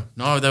 No,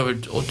 they were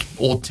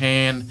all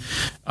tan.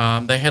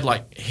 They had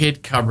like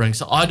head coverings.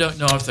 So I don't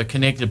know if they're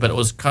connected, but it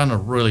was kind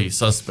of really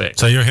suspect.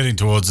 So you're heading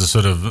towards the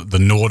sort of the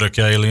Nordic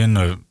alien?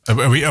 Or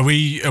are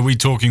we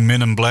talking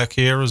Men in Black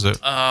here? Is it?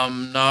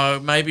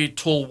 No, maybe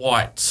tall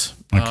whites.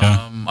 Okay.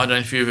 I don't know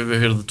if you've ever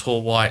heard of the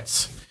tall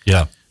whites.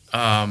 Yeah.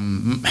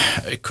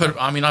 It could.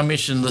 I mean, I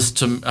mentioned this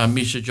to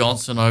Misha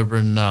Johnson over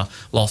in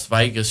Las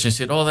Vegas. She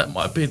said, "Oh, that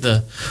might be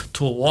the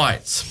tall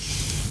whites,"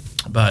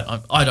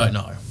 but I don't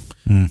know.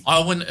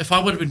 If I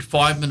would have been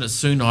 5 minutes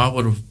sooner, I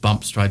would have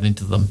bumped straight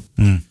into them.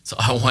 So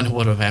I wonder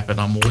what would have happened.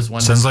 I'm always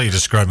wondering. Sounds like you're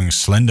describing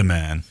Slender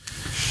Man.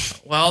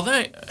 Well,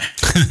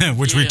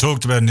 which we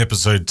talked about in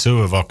episode 2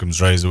 of Occams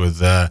Razor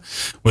with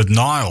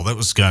Niall. That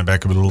was going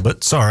back a little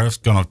bit. Sorry,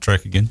 I've gone off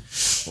track again.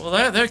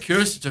 Well, they're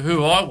curious as to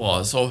who I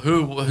was, or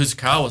whose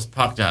car was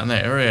parked out in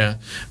that area.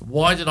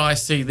 Why did I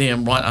see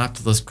them right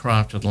after this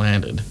craft had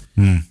landed?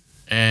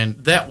 And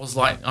that was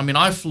like, I mean,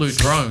 I flew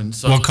drones.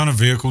 So what kind of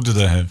vehicle did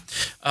they have?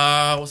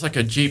 It was like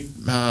a Jeep,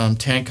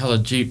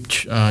 tan-colored Jeep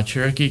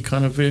Cherokee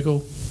kind of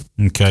vehicle.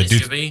 Okay.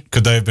 SUV.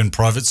 Could they have been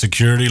private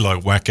security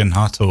like Wacken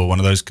Hut or one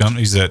of those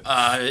companies that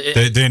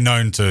they're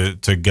known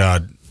to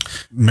guard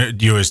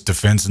U.S.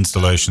 defense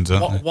installations,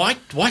 aren't they?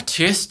 Why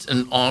test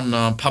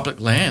on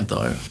public land,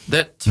 though?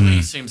 That, to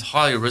me, seems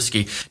highly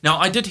risky. Now,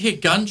 I did hear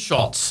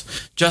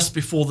gunshots just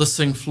before this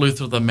thing flew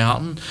through the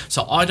mountain,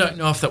 so I don't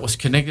know if that was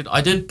connected.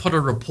 I did put a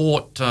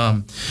report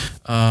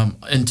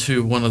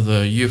into one of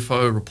the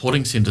UFO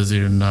reporting centers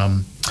here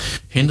in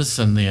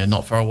Henderson there,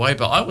 not far away,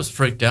 but I was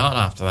freaked out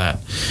after that.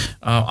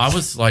 I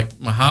was like,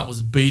 my heart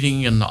was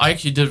beating, and I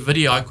actually did a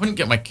video. I couldn't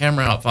get my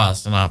camera out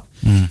fast enough.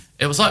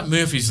 It was like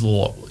Murphy's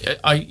Law.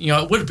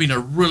 It would have been a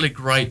really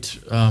great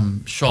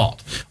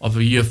shot of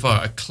a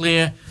UFO, a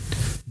clear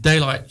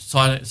daylight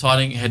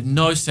sighting. It had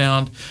no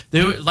sound.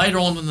 Later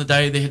on in the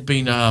day, there had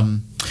been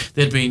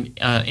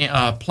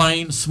a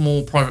plane,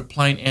 small private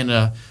plane, and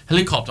a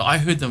helicopter. I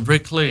heard them very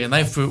clearly, and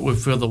they were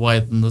further away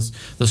than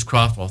this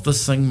craft was.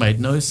 This thing made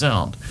no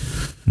sound.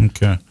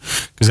 Okay,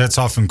 because that's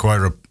often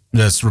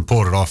that's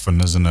reported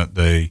often, isn't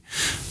it?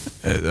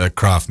 A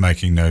craft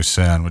making no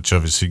sound, which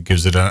obviously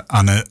gives it an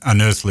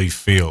unearthly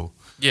feel.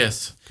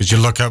 Yes. Because you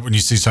look up when you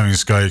see something in the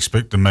sky, you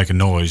expect to make a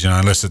noise,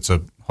 unless it's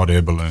a hot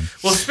air balloon.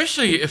 Well,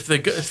 especially if they're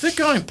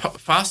going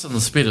faster than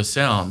the speed of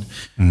sound,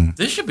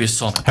 there should be a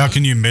sonic. How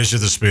can you measure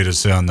the speed of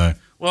sound, though?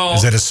 Well,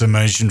 is that a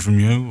summation from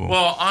you? Or?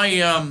 Well,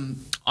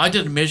 I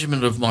did a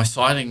measurement of my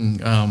sighting,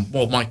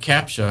 my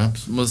capture,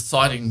 was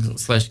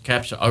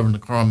sighting/capture over in the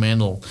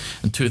Coromandel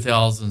in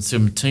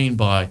 2017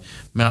 by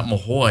Mount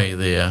Mahoy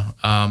there.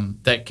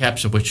 That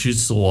capture which you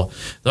saw,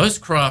 those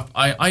craft,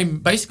 I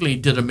basically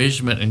did a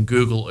measurement in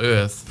Google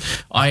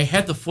Earth. I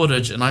had the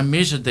footage and I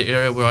measured the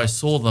area where I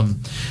saw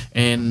them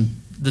and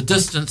the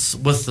distance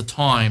with the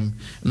time,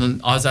 and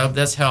then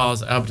that's how I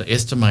was able to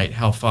estimate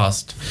how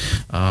fast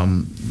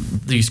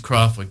these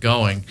craft were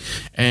going.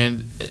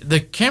 And the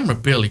camera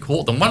barely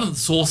caught them. One of the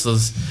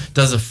sources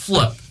does a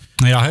flip.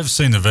 Yeah, I have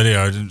seen the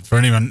video. For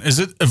anyone, is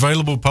it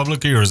available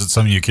publicly or is it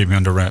something you're keeping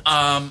under wraps?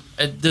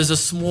 There's a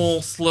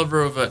small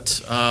sliver of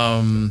it.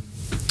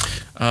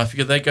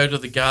 If they go to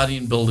the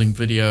Guardian Building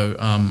video,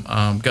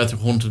 go through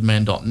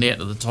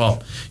hauntedman.net at the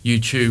top,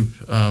 YouTube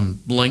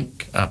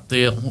link up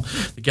there,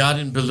 the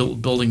Guardian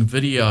Building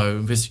video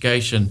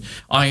investigation,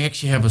 I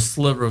actually have a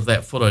sliver of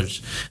that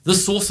footage.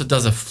 This saucer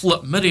does a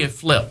mid-air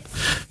flip,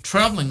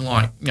 traveling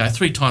like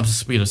 3 times the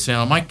speed of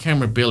sound. My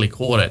camera barely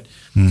caught it.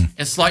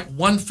 It's like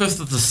 1/5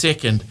 of the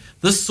second.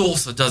 This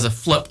saucer does a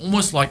flip,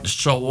 almost like to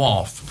show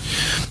off.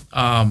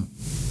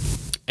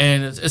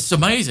 And it's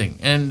amazing.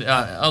 And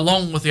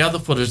along with the other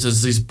footage,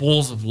 there's these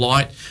balls of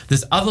light.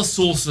 There's other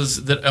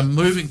sources that are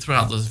moving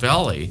throughout this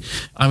valley.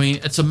 I mean,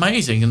 it's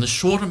amazing. In the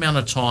short amount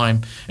of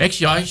time,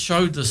 actually, I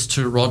showed this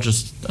to Roger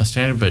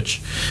Stankovic,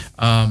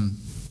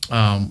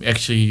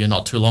 actually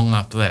not too long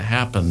after that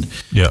happened.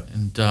 Yeah.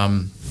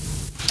 And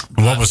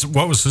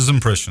what was his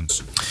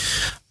impressions?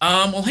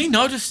 Well, he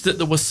noticed that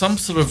there was some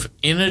sort of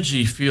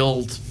energy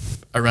field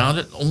around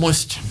it,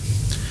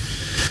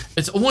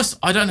 It's almost,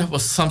 I don't know if it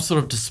was some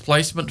sort of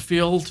displacement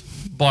field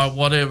by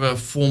whatever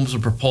forms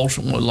of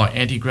propulsion, like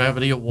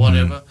anti-gravity or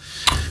whatever.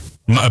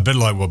 A bit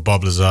like what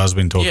Bob Lazar's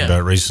been talking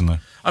about recently.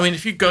 I mean,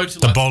 if you go to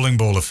the bowling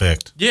ball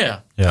effect.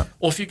 Yeah.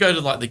 Or if you go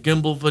to like the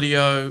Gimbal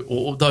video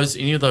or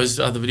any of those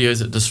other videos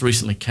that just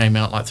recently came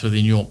out, like through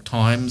the New York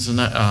Times and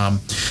that,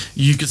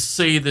 you could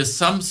see there's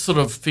some sort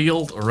of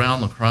field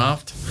around the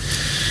craft.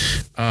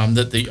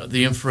 That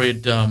the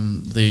infrared,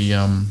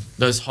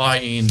 those high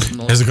end.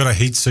 Has it got a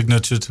heat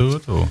signature to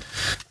it, or?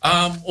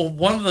 Or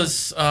one of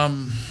those.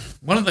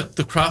 One of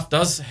the craft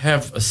does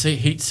have a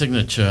heat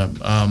signature.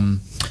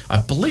 I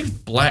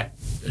believe black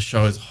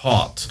shows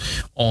hot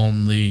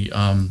on the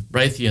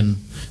Raytheon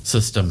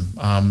system.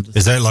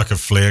 Is that like a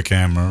flare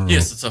camera?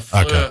 Yes, it's a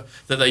flare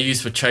that they use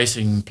for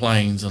chasing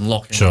planes and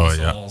locking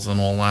missiles and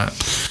all that.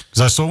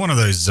 Because I saw one of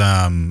those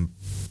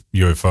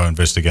UFO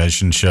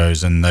investigation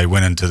shows, and they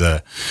went into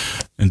the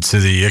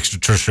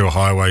extraterrestrial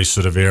highway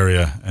sort of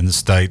area in the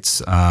States,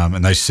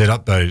 and they set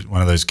up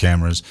one of those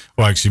cameras.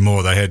 Well, actually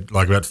more. They had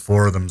like about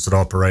 4 of them sort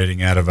of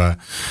operating out of a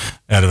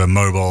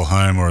mobile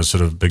home or a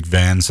sort of big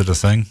van sort of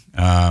thing.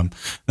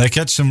 They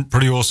catch some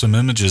pretty awesome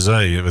images,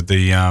 with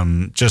the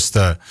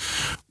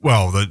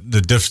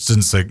the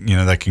distance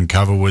that they can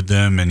cover with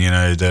them, and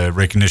the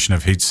recognition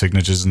of heat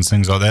signatures and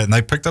things like that. And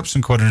they picked up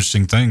some quite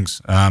interesting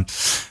things.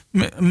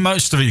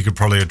 Most of it you could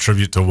probably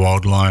attribute to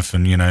wildlife,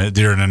 and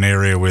they're in an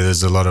area where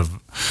there's a lot of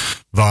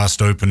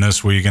vast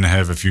openness where you're going to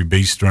have a few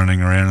beasts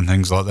running around and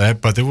things like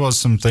that. But there was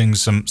some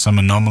things, some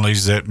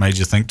anomalies that made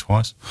you think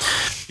twice.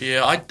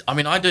 Yeah, I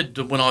did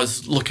when I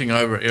was looking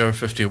over at Area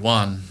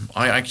 51.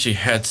 I actually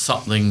had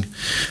something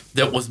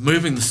that was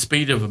moving the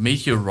speed of a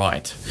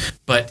meteorite,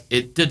 but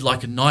it did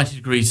like a 90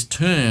 degrees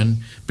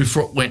turn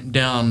before it went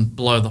down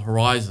below the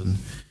horizon.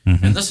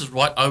 Mm-hmm. And this is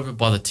right over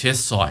by the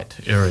test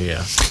site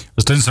area. I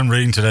was doing some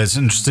reading today. It's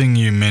interesting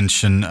you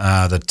mention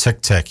the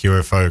Tic Tac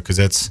UFO, because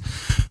that's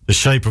the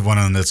shape of one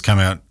of them that's come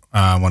out,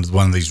 one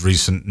of these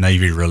recent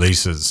Navy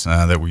releases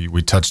that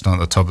we touched on at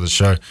the top of the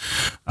show.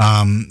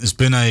 There's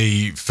been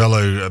a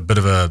fellow, a bit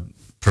of a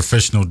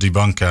professional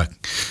debunker,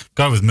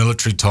 guy with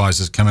military ties,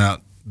 has come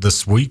out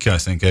this week, I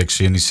think,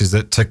 actually, and he says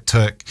that Tic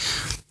Tac,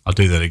 I'll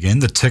do that again,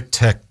 the Tic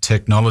Tac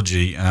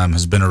technology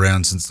has been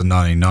around since the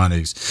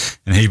 1990s,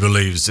 and he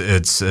believes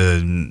it's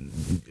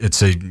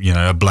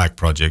a black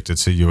project.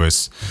 It's a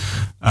U.S.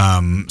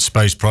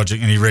 Space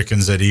project, and he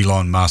reckons that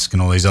Elon Musk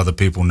and all these other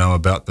people know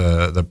about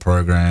the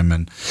program,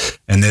 and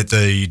that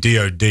the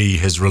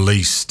DoD has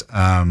released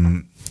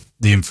the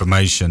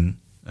information.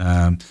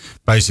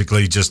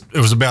 Basically, it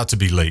was about to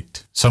be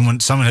leaked. Someone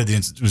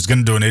was going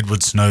to do an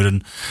Edward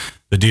Snowden.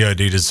 The DoD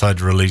decided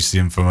to release the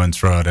info and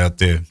throw it out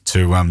there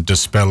to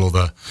dispel all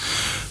the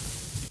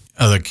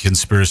other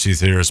conspiracy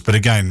theorists. But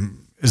again,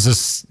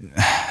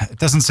 it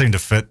doesn't seem to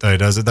fit, though,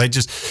 does it?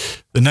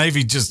 The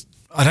Navy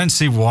I don't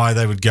see why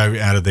they would go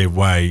out of their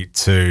way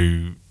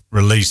to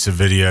release a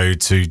video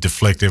to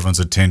deflect everyone's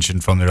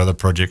attention from their other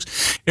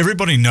projects.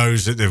 Everybody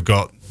knows that they've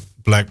got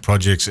black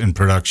projects in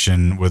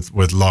production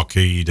with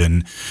Lockheed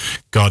and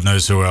God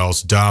knows who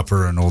else,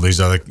 DARPA and all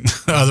these all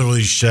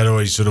these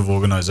shadowy sort of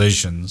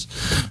organizations.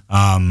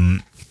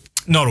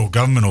 Not all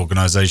government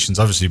organizations,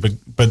 obviously,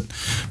 but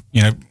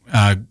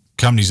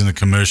companies in the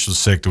commercial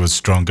sector with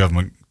strong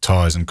government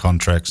ties and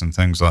contracts and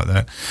things like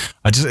that.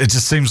 It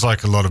just seems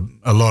like a lot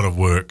of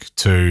work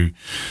to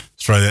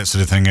throw that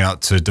sort of thing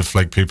out to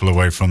deflect people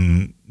away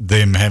from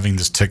them having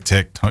this Tic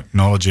Tac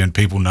technology and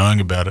people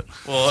knowing about it.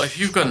 Well, if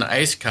you've got an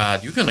ACE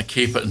card, you're going to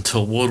keep it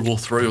until World War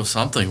III or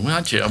something,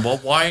 aren't you? Well,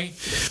 why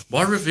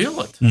reveal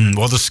it?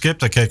 Well, the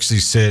skeptic actually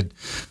said,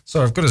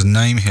 sorry, I've got his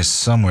name here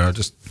somewhere. I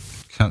just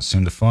can't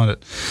seem to find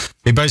it.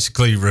 He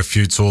basically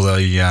refutes all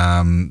the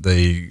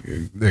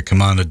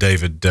Commander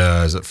David,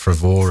 is it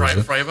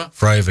Fravor?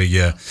 Fravor,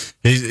 yeah.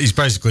 He's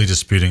basically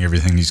disputing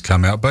everything he's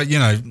come out. But,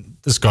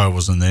 this guy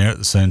wasn't there at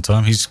the same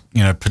time. He's,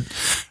 a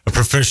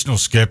professional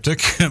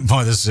skeptic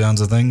by the sounds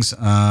of things.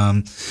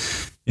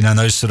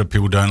 those sort of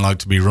people don't like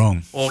to be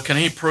wrong. Or can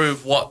he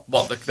prove what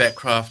that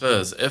craft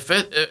is? If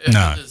it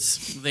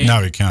is, then,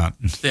 no, he can't.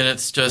 Then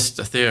it's just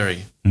a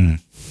theory.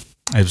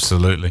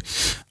 Absolutely.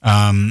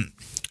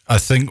 I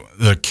think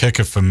the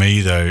kicker for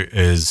me, though,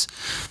 is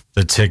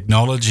the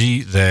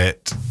technology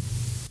that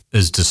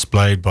is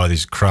displayed by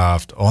this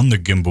craft on the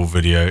Gimbal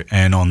video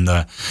and on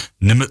the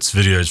Nimitz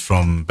videos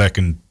from back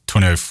in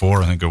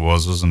 2004, I think it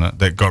was, wasn't it?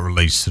 That got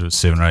released sort of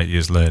 7 or 8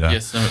 years later.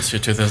 Yes, Nimitz,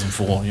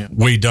 2004, yeah.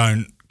 We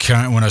don't,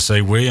 when I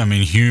say we, I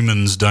mean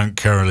humans don't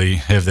currently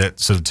have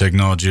that sort of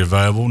technology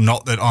available.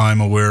 Not that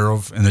I'm aware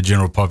of and the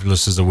general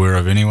populace is aware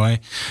of anyway.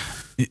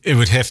 It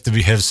would have to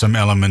have some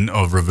element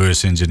of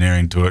reverse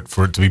engineering to it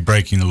for it to be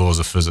breaking the laws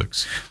of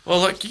physics. Well,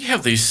 like you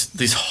have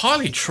these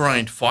highly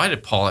trained fighter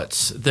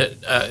pilots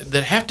that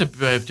have to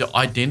be able to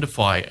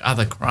identify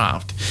other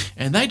craft,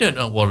 and they don't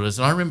know what it is.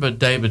 And I remember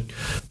David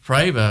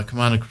Fravor,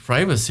 Commander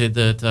Fravor, said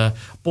that,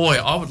 boy,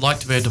 I would like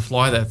to be able to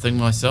fly that thing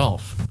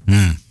myself.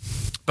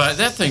 But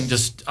that thing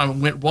just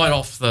went right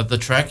off the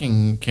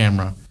tracking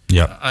camera.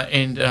 Yeah,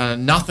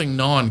 and nothing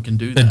known can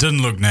do that. It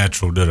didn't look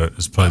natural, did it?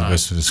 It's probably the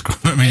best to describe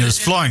it. I mean, it was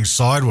flying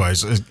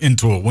sideways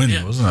into a wind,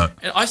 wasn't it?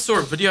 And I saw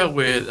a video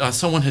where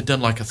someone had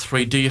done like a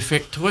 3D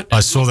effect to it.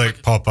 I saw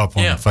that pop up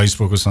on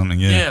Facebook or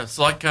something, Yeah, it's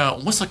like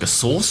almost like a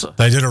saucer.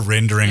 They did a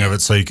rendering of it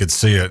so you could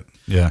see it,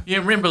 Yeah,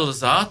 remember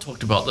Lazar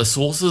talked about the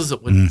saucers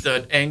that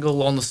would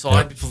angle on the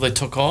side before they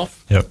took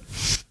off? Yep,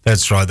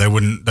 that's right. They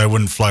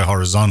wouldn't fly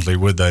horizontally,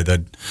 would they?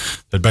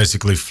 They'd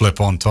basically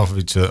flip on top of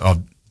each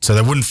other. So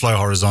they wouldn't fly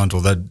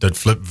horizontal, they'd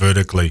flip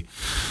vertically.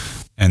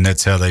 And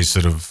that's how they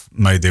sort of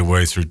made their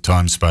way through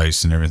time,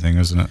 space and everything,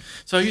 isn't it?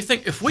 So you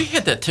think if we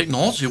had that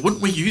technology,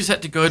 wouldn't we use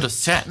that to go to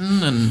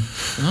Saturn and,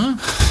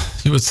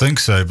 You would think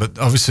so, but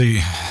obviously...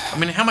 I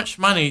mean, how much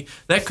money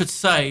that could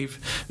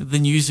save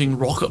than using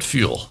rocket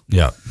fuel?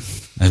 Yeah,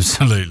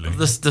 absolutely.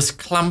 This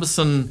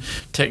cumbersome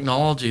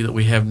technology that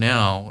we have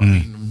now, I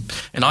mean,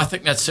 and I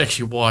think that's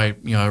actually why,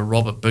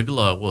 Robert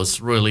Bigelow was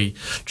really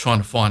trying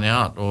to find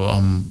out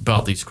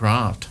about these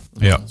craft.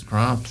 Yeah.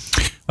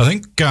 I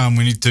think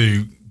we need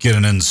to get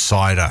an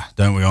insider,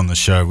 don't we, on the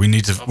show? We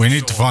need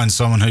to find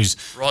someone who's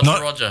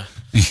Roger.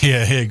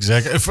 Yeah,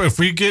 exactly. If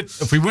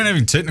we weren't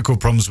having technical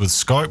problems with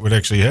Skype, we'd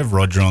actually have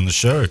Roger on the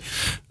show.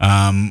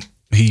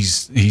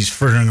 He's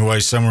frittering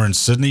away somewhere in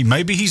Sydney.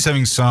 Maybe he's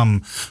having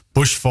some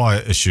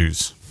bushfire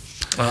issues.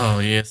 Oh,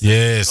 yes.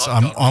 Yes,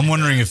 I'm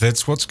wondering if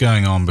that's what's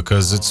going on,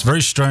 because it's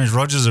very strange.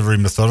 Roger's a very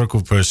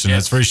methodical person. Yes.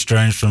 It's very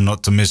strange for him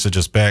not to message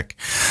us back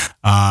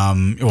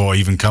or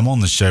even come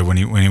on the show when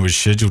he was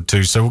scheduled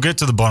to. So we'll get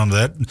to the bottom of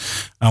that.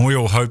 And we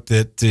all hope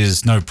that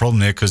there's no problem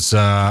there, because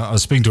I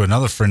was speaking to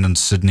another friend in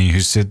Sydney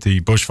who said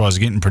the bushfires are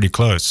getting pretty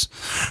close.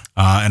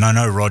 And I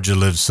know Roger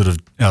lives sort of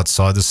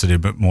outside the city, a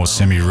bit more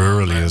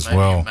semi-rurally as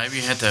well. Maybe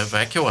you had to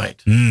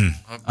evacuate.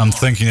 I'm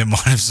thinking it might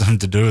have something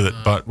to do with it,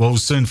 but we'll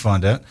soon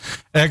find out.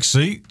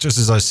 Actually, just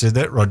as I said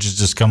that, Roger's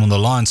just come on the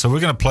line. So we're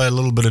going to play a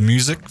little bit of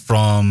music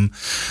from,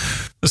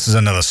 this is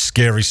another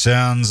scary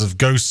sounds of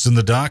Ghosts in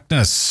the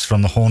Darkness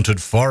from the Haunted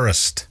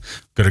Forest.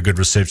 Got a good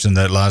reception of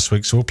that last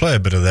week, so we'll play a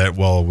bit of that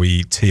while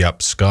we tee up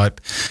Skype.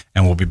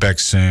 And we'll be back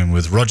soon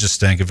with Roger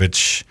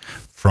Stankovic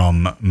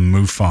from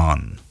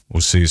MUFON.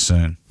 We'll see you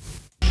soon.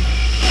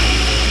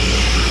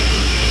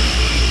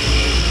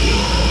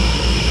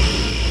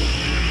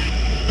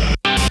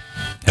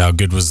 How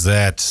good was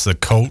that? The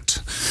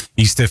Cult,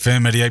 East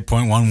FM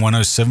 88.1,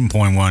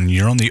 107.1.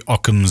 You're on the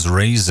Occams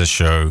Razor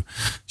show.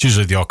 It's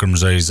usually the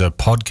Occams Razor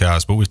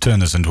podcast, but we've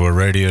turned this into a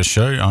radio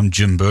show. I'm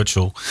Jim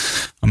Birchall.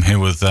 I'm here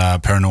with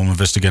paranormal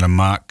investigator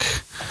Mark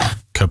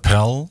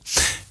Coppell.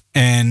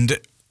 And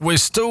we're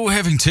still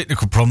having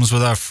technical problems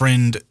with our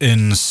friend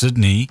in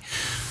Sydney,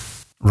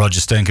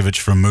 Roger Stankovic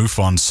from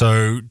MUFON.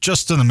 So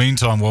just in the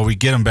meantime, while we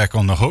get him back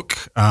on the hook,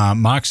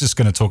 Mark's just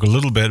going to talk a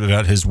little bit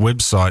about his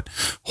website,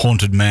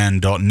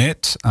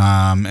 hauntedman.net,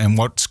 and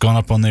what's gone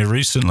up on there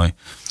recently.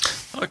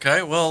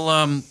 Okay,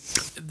 well,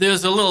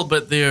 there's a little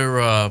bit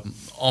there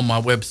on my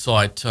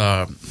website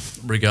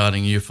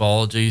regarding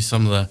ufology,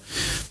 some of the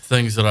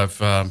things that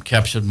I've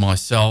captured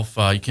myself.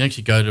 You can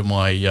actually go to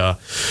my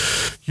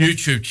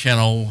YouTube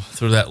channel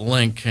through that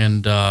link,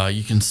 and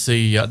you can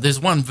see there's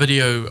one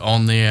video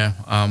on there,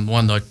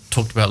 one that I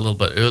talked about a little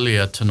bit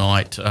earlier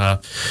tonight,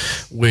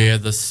 where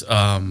this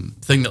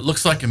thing that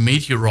looks like a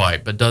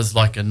meteorite but does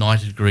like a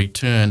 90-degree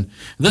turn.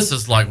 This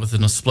is like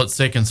within a split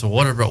second, so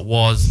whatever it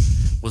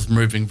was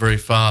moving very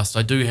fast.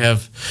 I do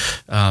have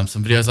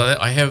some videos.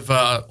 I have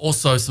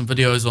also some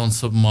videos on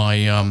some of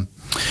my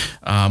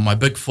my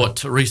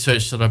Bigfoot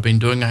research that I've been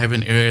doing. I have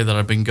an area that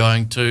I've been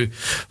going to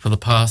for the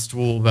past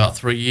about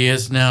 3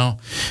 years now,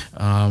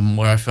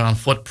 where I found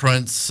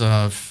footprints.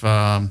 I've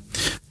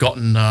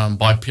gotten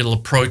bipedal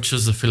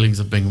approaches, the feelings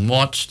of being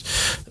watched,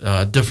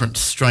 different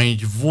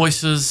strange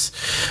voices,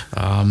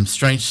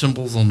 strange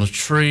symbols on a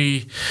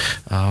tree.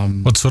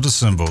 What sort of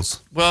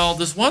symbols? Well,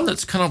 there's one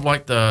that's kind of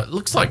like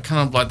looks like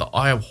kind of like the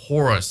Eye of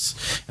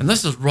Horus, and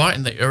this is right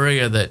in the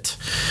area that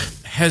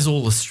has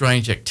all the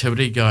strange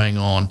activity going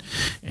on.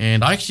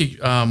 And I actually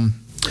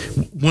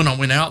when I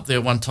went out there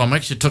one time, I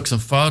actually took some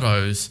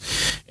photos,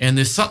 and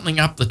there's something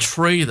up the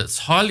tree that's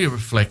highly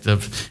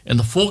reflective in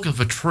the fork of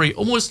a tree.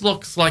 Almost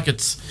looks like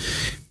it's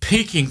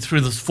peeking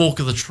through this fork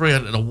of the tree. I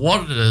don't know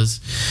what it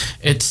is.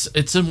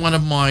 It's in one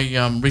of my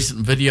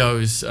recent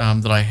videos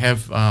that I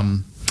have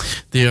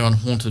there on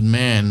Haunted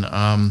Man.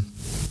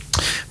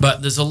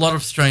 But there's a lot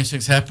of strange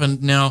things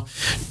happened. Now,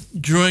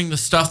 during the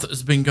stuff that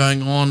has been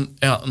going on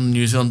out in the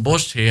New Zealand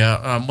bush here,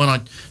 when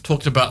I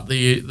talked about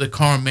the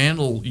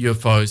Coromandel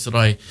UFOs that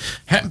I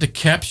happened to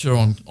capture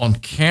on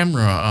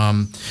camera,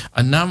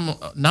 a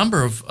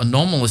number of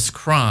anomalous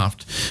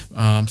craft,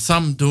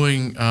 some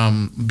doing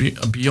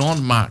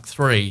beyond Mark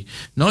III,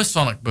 no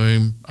sonic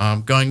boom,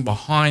 going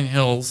behind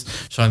hills,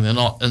 showing they're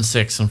not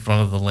insects in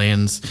front of the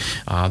lens.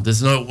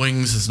 There's no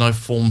wings, there's no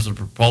forms of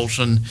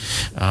propulsion.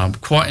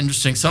 Quite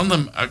interesting. Some of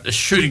them are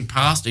shooting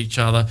past each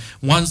other.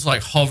 One's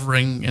like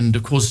hovering, and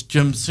of course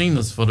Jim's seen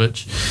this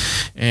footage,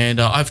 and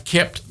I've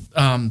kept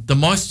the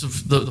most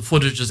of the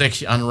footage is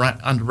actually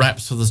under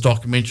wraps for this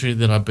documentary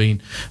that I've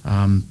been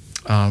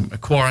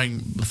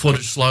acquiring the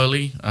footage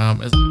slowly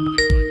as I'm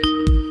doing it.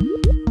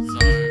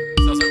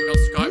 So, sounds like we've got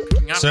Skype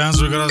coming up.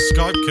 Sounds we've got a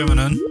Skype coming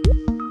in.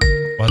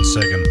 1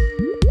 second.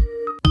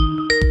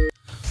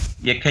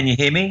 Yeah, can you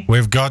hear me?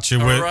 We've got you.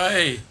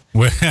 Hooray.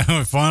 We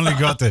finally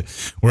got there.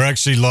 We're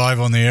actually live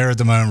on the air at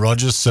the moment,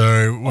 Roger.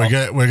 So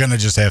we're going to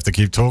just have to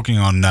keep talking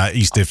on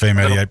East FM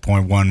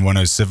 88.1,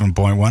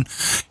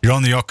 107.1. You're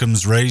on the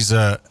Occams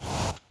Razor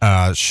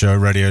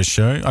radio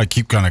show. I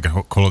keep going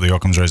to call it the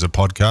Occams Razor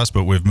Podcast,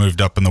 but we've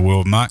moved up in the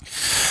world, Mark.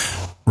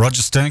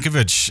 Roger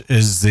Stankovic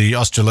is the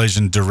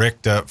Australasian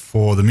director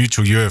for the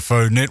Mutual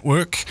UFO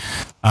Network.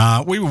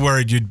 We were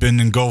worried you'd been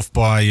engulfed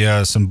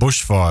by some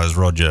bushfires,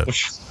 Roger.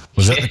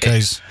 Was that the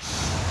case?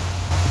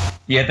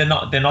 Yeah, they're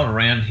not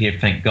around here,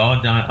 thank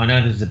God. I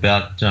know there's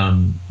about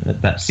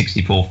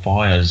 64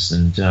 fires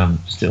and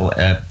still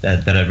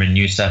that are in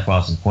New South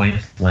Wales and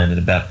Queensland, and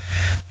about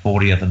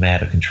 40 of them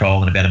out of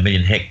control, and about 1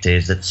 million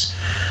hectares that's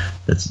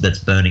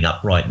burning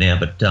up right now.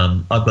 But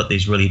I've got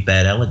these really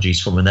bad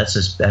allergies from them, and that's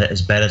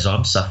as bad as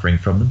I'm suffering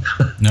from them.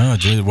 No,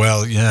 gee,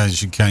 well, yeah, you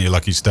should count your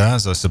lucky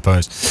stars, I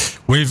suppose.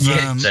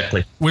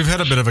 Exactly. We've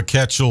had a bit of a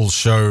catch-all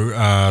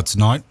show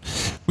tonight.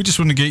 We just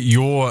want to get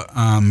your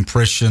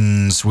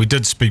impressions. We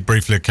did speak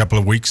briefly a couple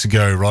of weeks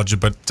ago, Roger,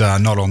 but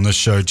not on this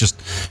show.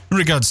 Just in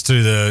regards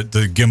to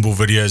the Gimbal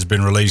videos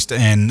been released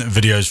and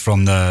videos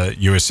from the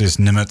U.S.S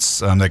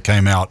Nimitz that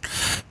came out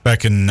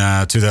back in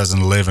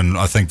 2011,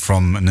 I think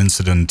from an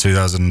incident in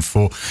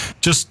 2004.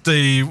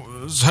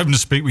 I was hoping to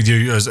speak with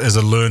you as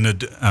a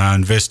learned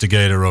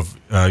investigator of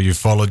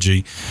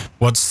ufology.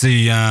 What's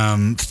the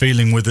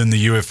feeling within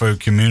the UFO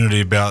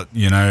community about,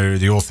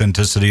 the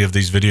authenticity of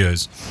these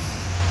videos?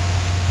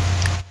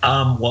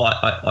 Well,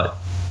 I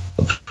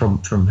from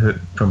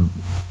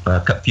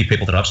a few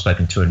people that I've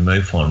spoken to in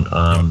MUFON,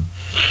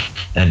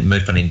 and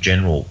MUFON in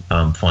general,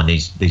 find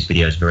these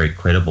videos very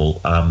credible.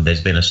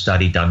 There's been a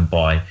study done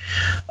by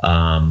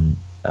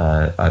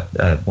a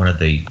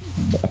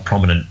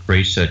prominent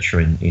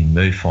researcher in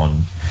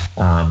MUFON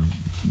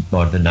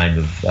by the name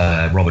of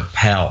Robert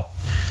Powell,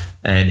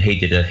 and he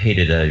did a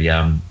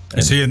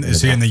Is he in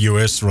the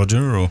US,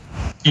 Roger? Or?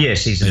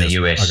 Yes, he's in the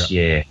US.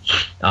 Okay.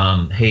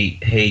 Yeah,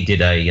 he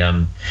did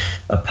a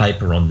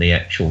paper on the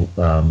actual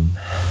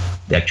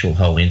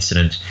whole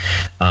incident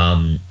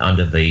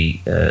under the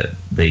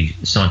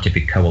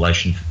Scientific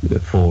Coalition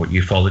for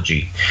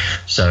Ufology.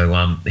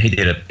 So he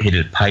did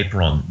a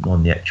paper on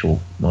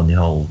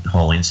the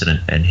whole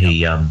incident, and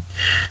he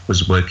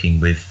was working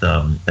with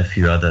a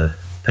few other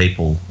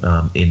people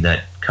in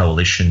that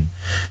coalition,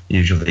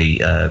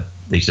 usually.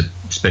 These are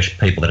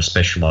people that are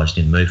specialised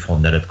in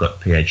MUFON, that have got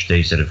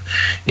PhDs, that have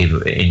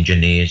either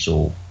engineers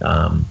or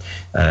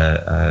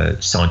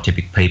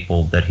scientific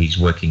people that he's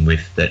working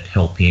with that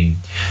help him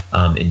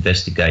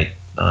investigate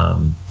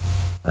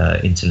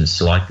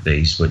incidents like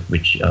these.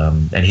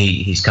 And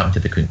he's come to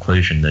the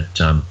conclusion that,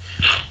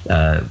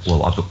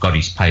 I've got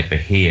his paper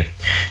here.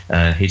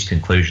 His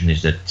conclusion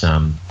is that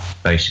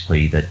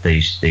basically that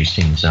these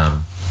things.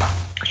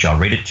 I'll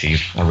read it to you.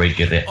 I'll read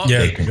you their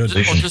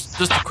conclusion.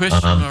 Just a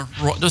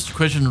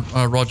question,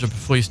 Roger,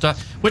 before you start.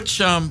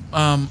 Which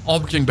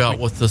object about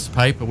with this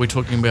paper? We're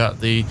talking about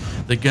the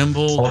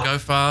gimbal, the Go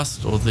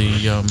Fast, or the?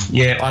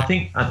 Yeah, I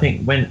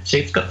think when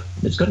it's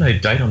got no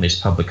date on this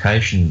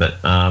publication,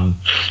 but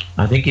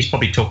I think he's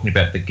probably talking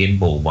about the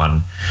gimbal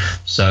one.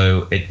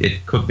 So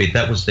it could be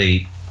that was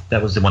the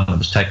one that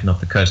was taken off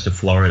the coast of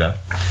Florida.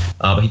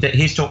 But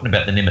he's talking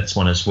about the Nimitz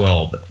one as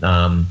well. But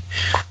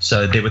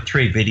so there were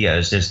 3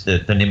 videos. There's the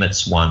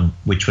Nimitz one,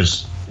 which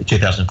was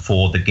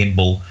 2004, the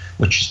Gimbal,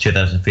 which is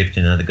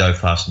 2015, and the Go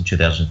Fast in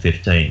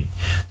 2015.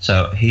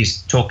 So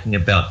he's talking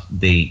about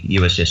the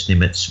U.S.S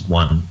Nimitz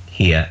one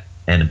here,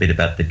 and a bit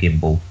about the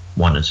Gimbal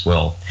one as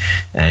well.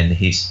 And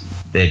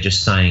they're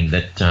just saying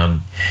that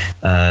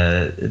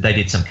they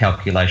did some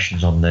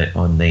calculations on the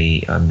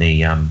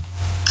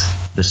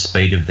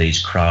speed of these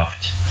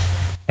craft,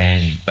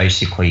 and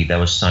basically they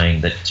were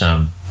saying that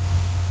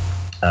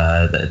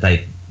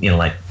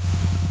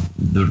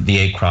the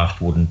aircraft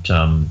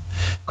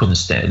couldn't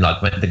stand,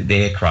 like the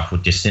aircraft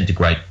would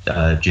disintegrate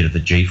due to the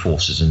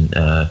G-forces and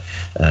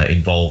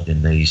involved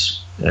in these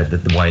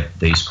the way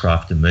these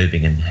craft are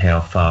moving and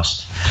how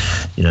fast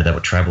they were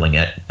travelling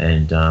at,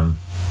 and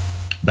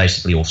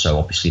basically also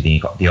obviously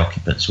the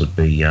occupants would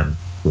be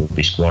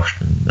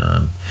squashed,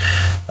 and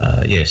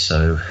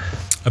so.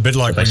 A bit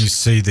like when you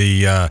see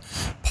the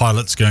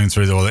pilots going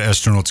through, or the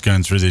astronauts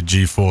going through their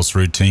G-force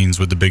routines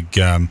with the big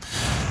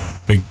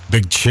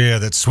chair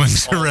that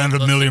swings around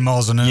 1,000,000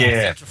 miles an hour.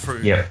 Yeah.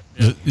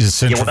 Well,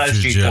 those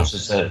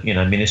G-forces are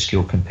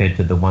minuscule compared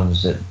to the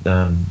ones that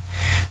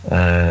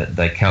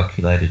they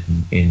calculated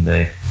in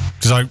the.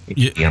 Because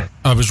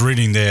I was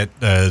reading that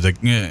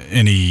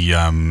any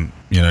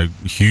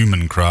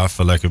human craft,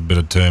 for lack of a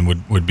better term,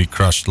 would be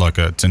crushed like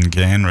a tin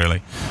can,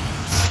 really.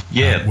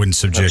 Yeah, when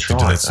subjected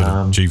to that sort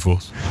of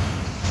G-force.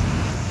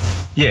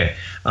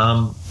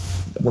 Well,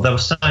 they were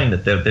saying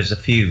that there's a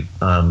few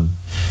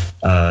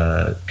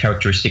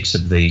characteristics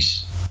of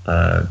these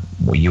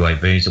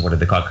UAVs or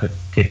whatever.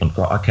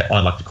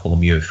 I like to call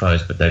them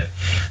UFOs, but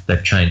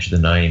they've changed the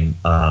name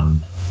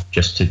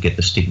just to get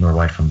the stigma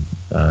away from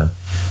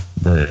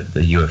the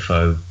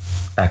UFO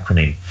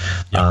acronym.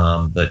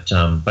 But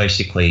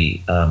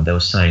basically, they were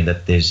saying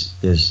that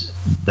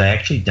they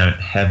actually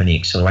don't have any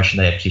acceleration.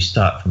 They actually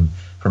start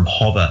from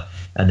hover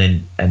and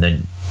then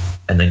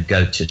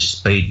go to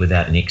speed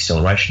without any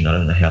acceleration. I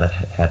don't know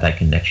how they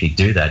can actually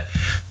do that,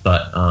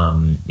 but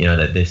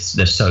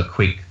they're so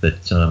quick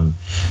that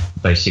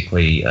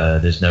basically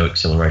there's no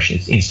acceleration.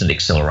 It's instant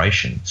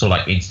acceleration. Sort of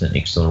like instant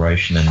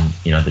acceleration, and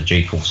the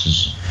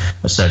G-forces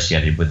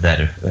associated with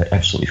that are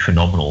absolutely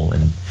phenomenal.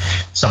 And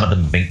some of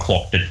them have been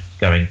clocked at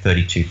going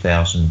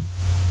 32,000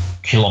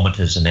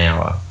 kilometres an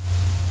hour,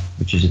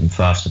 which is even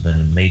faster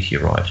than a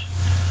meteorite.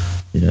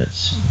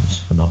 It's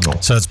phenomenal.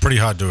 So it's pretty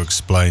hard to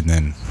explain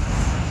then.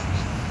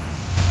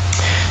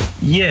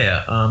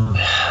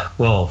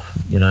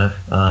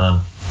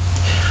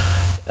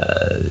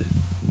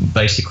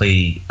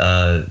 Basically,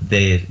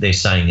 they're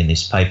saying in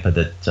this paper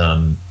that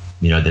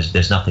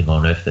there's nothing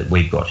on Earth that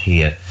we've got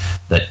here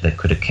that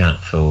could account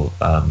for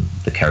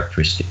the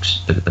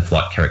characteristics, the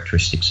flight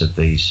characteristics of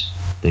these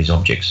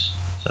objects.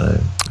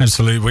 So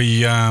absolutely.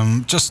 We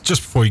just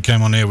before you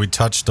came on air, we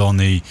touched on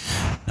the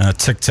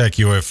Tic Tac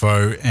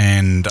UFO,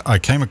 and I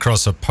came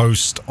across a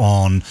post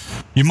on.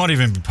 You might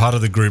even be part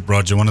of the group,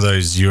 Roger, one of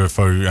those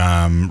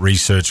UFO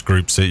research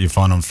groups that you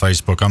find on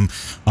Facebook.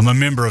 I'm a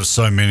member of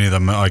so many of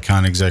them. I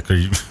can't quite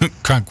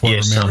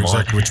remember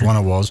exactly which one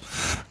it was.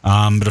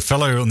 But a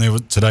fellow on there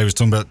today was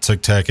talking about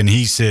Tic Tac, and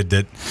he said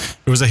that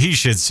it was a he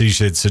shed, she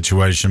shed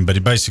situation. But he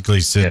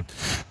basically said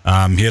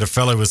he had a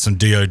fellow with some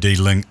DoD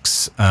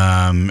links,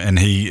 and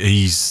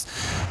he's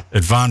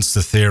advanced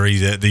the theory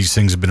that these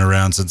things have been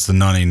around since the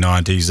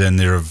 1990s, and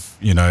they're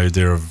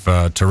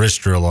of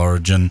terrestrial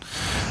origin,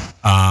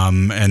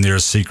 and they're a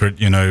secret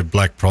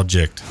black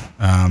project.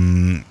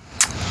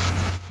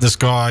 This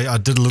guy, I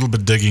did a little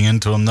bit digging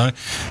into him though,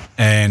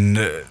 and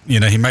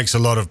he makes a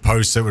lot of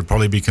posts that would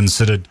probably be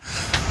considered.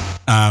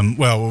 It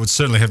would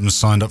certainly have him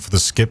signed up for the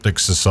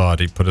Skeptics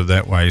Society, put it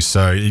that way.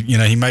 So,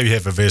 he may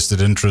have a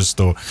vested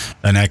interest or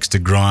an axe to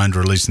grind,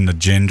 or at least an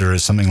agenda or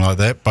something like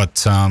that.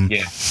 But,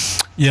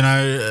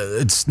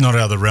 it's not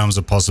out of the realms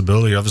of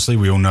possibility. Obviously,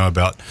 we all know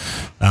about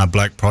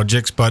black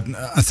projects. But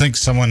I think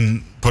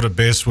someone put it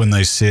best when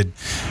they said,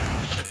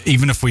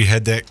 even if we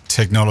had that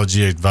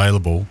technology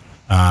available,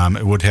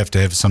 it would have to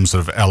have some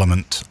sort of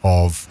element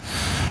of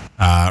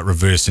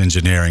reverse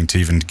engineering to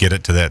even get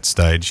it to that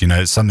stage.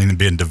 It's something that's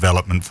been in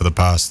development for the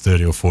past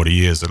 30 or 40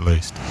 years at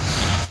least.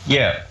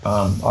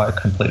 I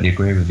completely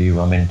agree with you.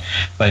 I mean,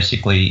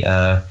 basically,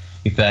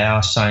 if they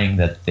are saying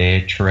that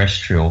they're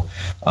terrestrial,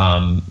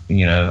 my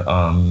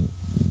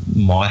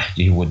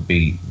idea would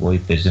be, well,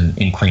 if there's an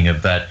inkling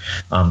of that,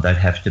 they'd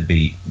have to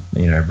be,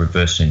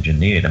 reverse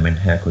engineered. I mean,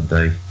 how could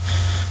they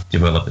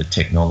develop the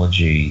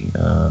technology?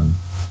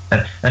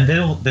 And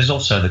there's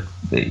also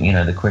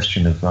the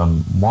question of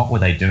what were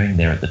they doing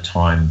there at the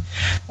time?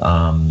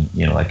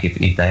 Like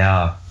if they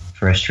are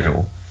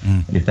terrestrial,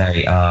 and if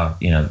they are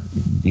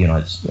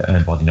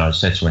owned by the United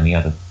States or any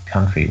other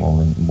country, well,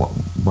 then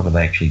what are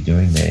they actually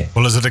doing there?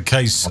 Well, is it a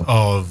case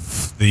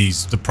of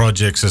the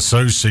projects are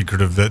so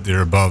secretive that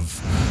they're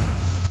above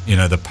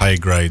the pay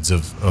grades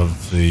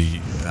of the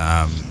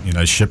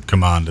ship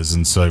commanders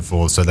and so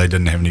forth, so they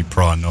didn't have any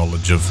prior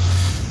knowledge of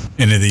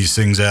any of these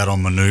things out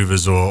on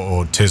maneuvers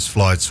or test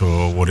flights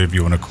or whatever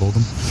you want to call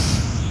them?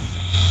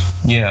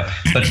 Yeah,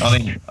 but I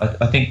mean,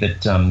 I think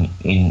that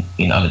in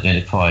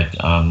Unidentified,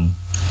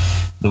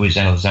 Luis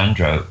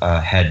Alessandro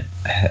had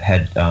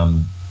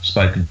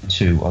spoken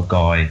to a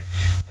guy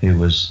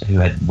who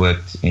had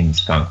worked in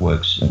Skunk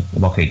Works,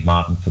 Lockheed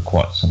Martin, for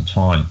quite some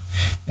time,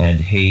 and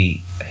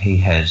he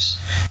has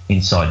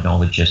inside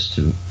knowledge as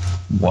to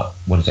what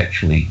is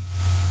actually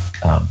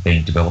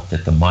being developed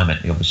at the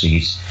moment. Obviously,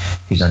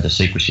 he's under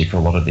secrecy for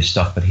a lot of this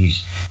stuff, but he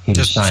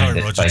was saying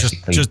that Roger,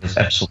 basically there's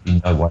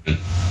absolutely no way.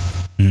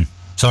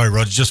 Sorry,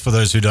 Roger, just for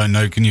those who don't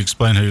know, can you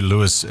explain who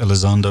Luis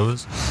Elizondo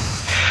is?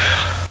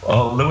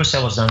 Oh, Luis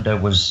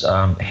Elizondo was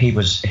he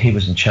was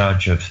in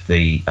charge of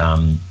the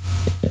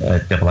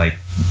AATIP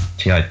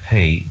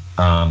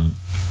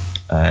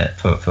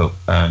for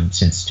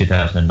since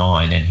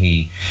 2009, and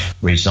he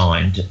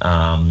resigned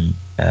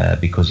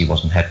because he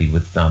wasn't happy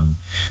with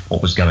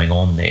what was going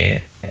on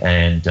there,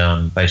 and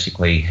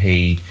basically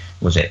he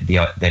was the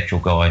actual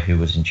guy who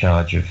was in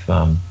charge of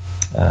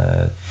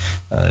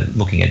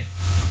looking at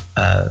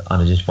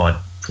unidentified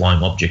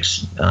flying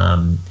objects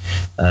in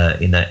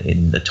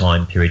the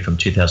time period from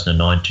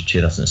 2009 to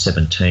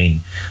 2017,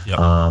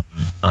 yep.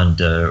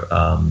 Under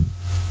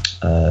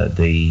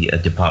the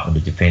Department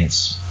of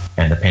Defense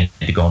and the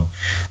Pentagon.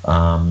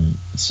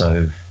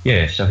 So he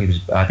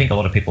was. I think a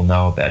lot of people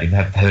know about him,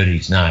 have heard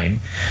his name,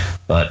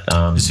 but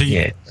is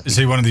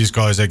he one of these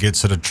guys that gets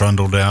sort of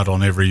trundled out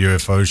on every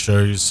UFO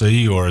show you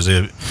see, or is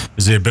he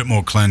a bit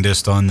more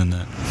clandestine than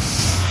that?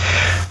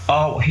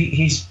 Oh,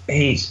 he's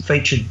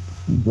featured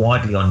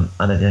widely on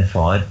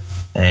Unidentified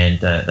and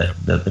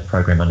the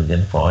program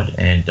Unidentified,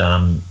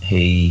 and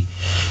he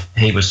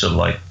was sort of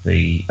like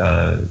the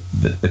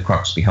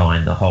crux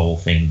behind the whole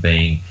thing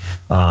being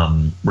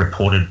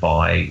reported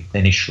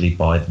initially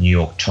by the New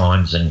York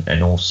Times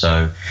and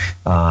also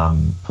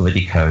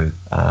Politico,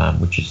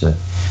 which is a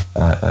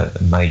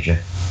major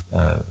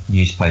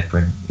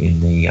newspaper in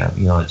the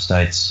United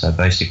States. So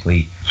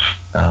basically,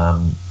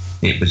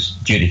 it was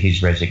due to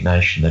his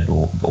resignation that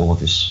all of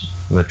this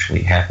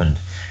virtually happened.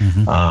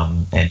 Mm-hmm.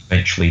 And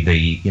eventually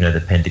the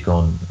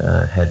Pentagon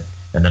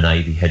and the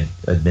Navy had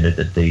admitted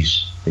that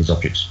these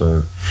objects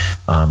were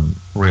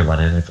real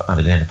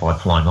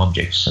unidentified flying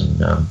objects. And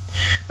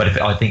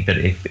but I think that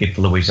if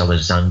Luis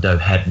Elizondo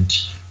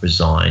hadn't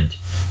resigned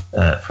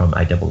from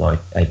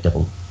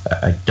AATIP,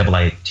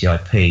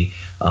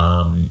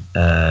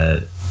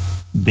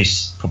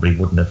 this probably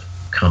wouldn't have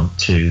come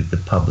to the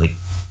public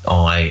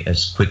eye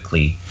as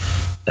quickly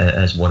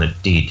as what it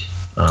did.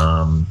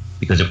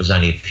 Because it was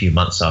only a few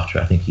months after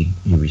I think he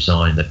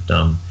resigned that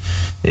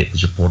it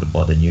was reported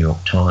by the New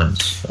York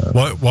Times.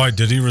 Why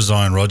did he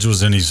resign, Roger?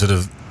 Was any sort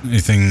of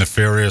anything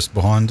nefarious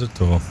behind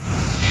it, or?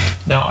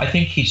 No, I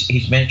think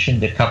he's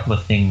mentioned a couple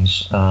of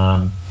things.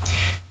 I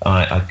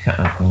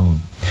can't,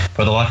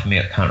 for the life of me,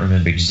 I can't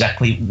remember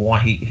exactly why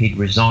he'd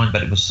resigned,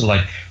 but it was sort of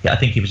like, I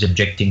think he was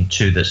objecting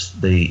to this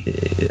the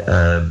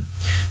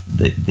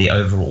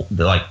overall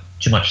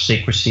too much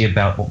secrecy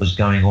about what was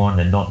going on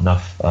and not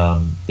enough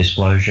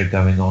disclosure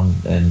going on,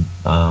 and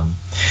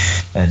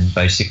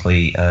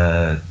basically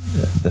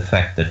the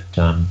fact that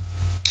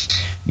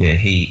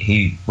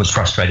he was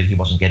frustrated he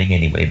wasn't getting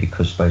anywhere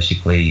because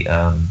basically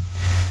there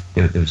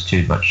was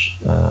too much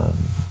not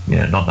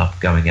enough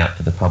going out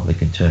to the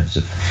public in terms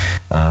of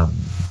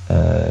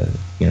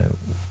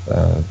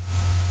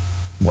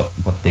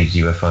what these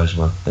UFOs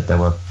were that they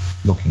were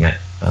looking at.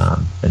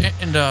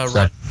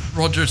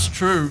 Roger, it's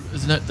true,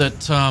 isn't it,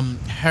 that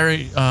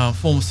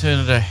former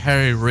Senator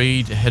Harry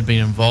Reid had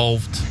been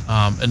involved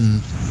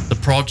in the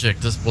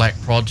project, this black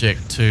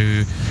project,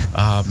 to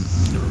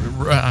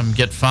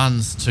get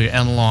funds to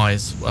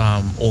analyse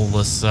all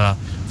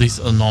these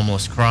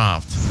anomalous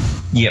craft.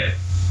 Yep.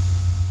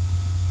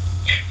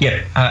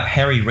 Yeah,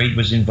 Harry Reid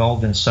was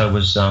involved, and so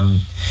was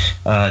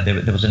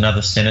there was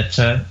another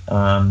senator.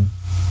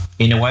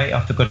 In a way,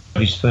 I forgot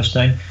his first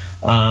name.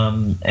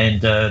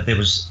 And there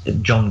was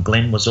John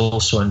Glenn was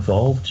also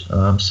involved.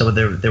 So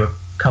there were a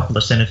couple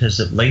of senators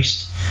at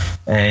least,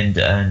 and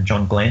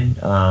John Glenn,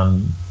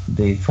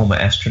 the former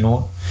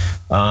astronaut,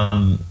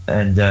 and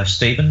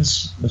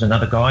Stevens was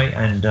another guy.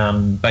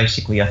 And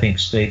basically, I think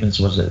Stevens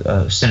was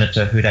a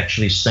senator who'd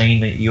actually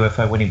seen a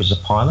UFO when he was a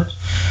pilot.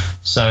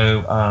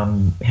 So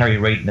Harry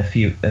Reid and a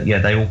few,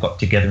 they all got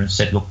together and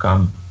said, look,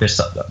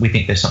 we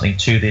think there's something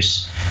to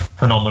this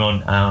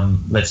phenomenon.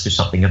 Let's do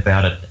something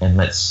about it, and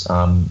let's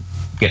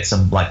get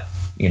some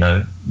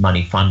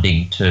money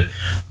funding to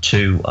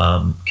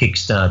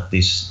kickstart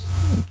this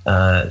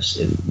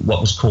what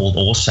was called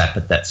ORSAP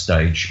at that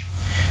stage,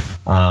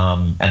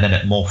 and then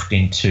it morphed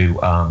into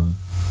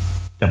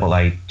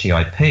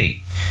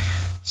AATIP.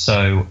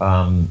 So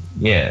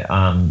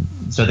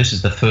so this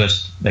is the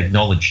first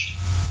acknowledged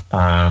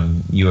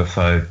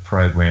UFO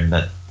program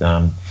that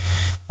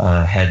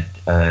had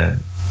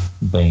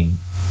been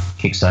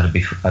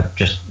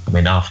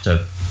kickstarted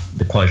after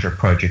the closure of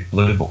Project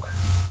Blue Book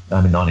in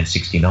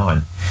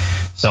 1969.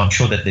 So I'm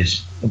sure that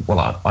there's,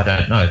 I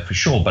don't know for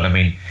sure, but I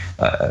mean,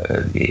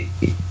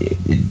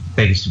 it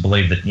begs to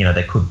believe that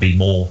there could be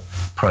more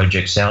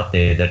projects out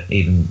there that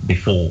even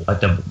before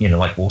like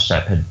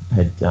ORSAP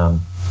had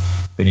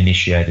been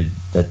initiated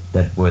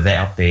that were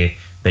out there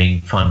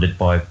being funded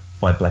by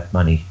black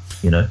money.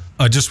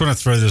 I just want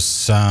to throw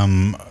this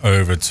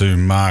over to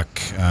Mark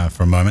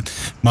for a moment.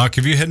 Mark,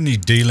 have you had any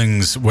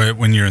dealings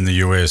when you're in the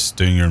US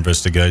doing your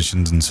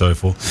investigations and so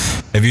forth?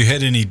 Have you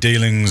had any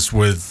dealings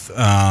with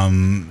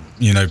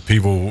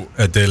people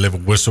at their level,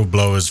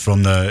 whistleblowers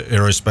from the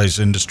aerospace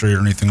industry or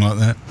anything like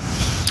that?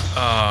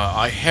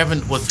 I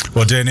haven't with.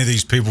 Well, do any of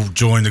these people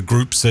join the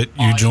groups that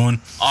you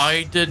join?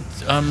 I did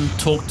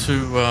talk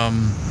to.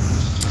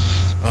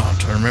 I'm trying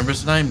to remember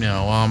his name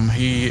now.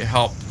 He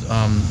helped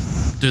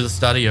do the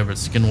study over at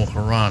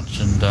Skinwalker Ranch,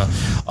 and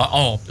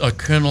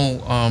Colonel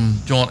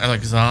John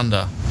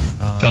Alexander.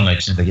 John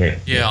Alexander, yeah.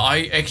 Yeah,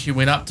 I actually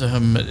went up to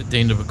him at the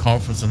end of a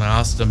conference and I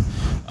asked him,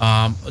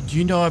 do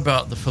you know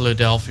about the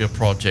Philadelphia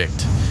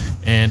Project?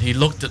 And he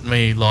looked at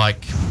me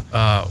like,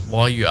 why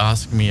are you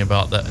asking me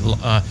about that?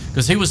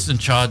 Because he was in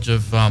charge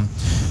of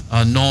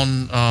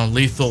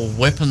non-lethal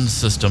weapon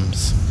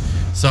systems.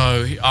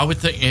 So I would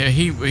think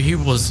he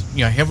was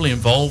heavily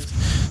involved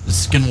in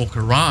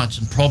Skinwalker Ranch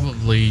and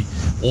probably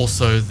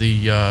also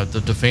the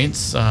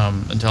Defense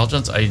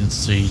Intelligence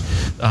Agency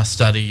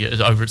study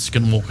over at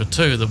Skinwalker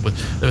too.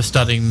 They were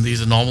studying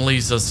these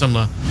anomalies. A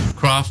similar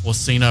craft was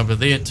seen over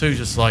there too,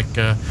 just like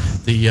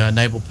the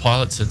naval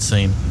pilots had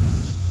seen.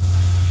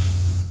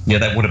 Yeah,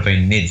 that would have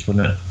been NIDS,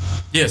 wouldn't it?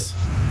 Yes.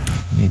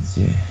 NIDS,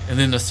 yeah. And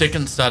then the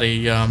second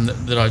study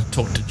that I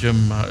talked to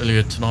Jim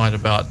earlier tonight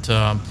about,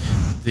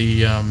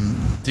 the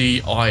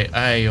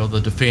DIA, or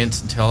the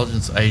Defense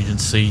Intelligence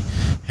Agency,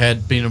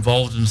 had been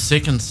involved in a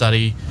second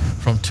study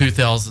from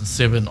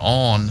 2007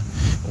 on,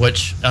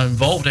 which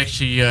involved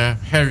actually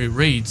Harry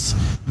Reid's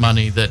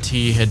money that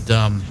he had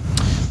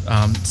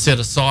set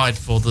aside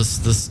for this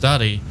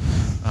study.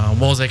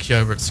 Was actually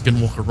over at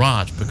Skinwalker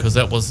Ranch, because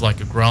that was like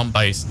a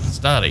ground-based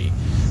study.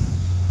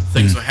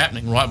 Things were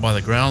happening right by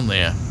the ground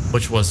there,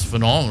 which was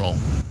phenomenal.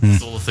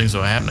 All the things that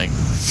were happening.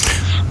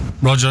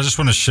 Roger, I just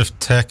want to shift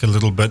tack a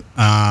little bit.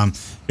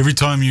 Every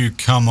time you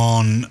come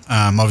on,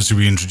 obviously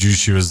we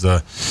introduce you as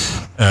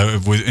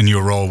in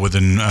your role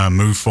within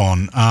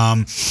MUFON.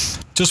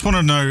 Just want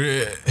to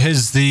know,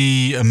 has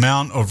the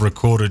amount of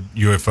recorded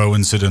UFO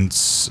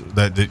incidents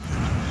that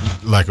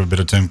lack of a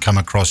better term, come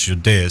across your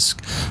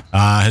desk,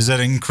 has that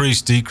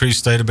increased, decreased,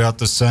 stayed about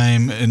the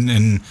same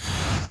in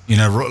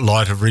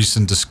light of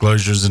recent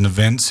disclosures and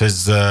events?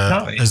 Has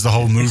the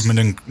whole movement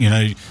and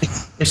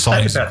it's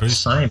stayed about the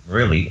same,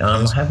 really.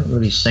 I haven't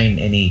really seen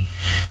any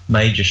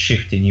major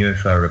shift in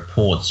UFO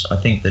reports. I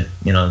think that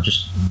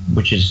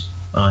which is,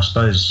 I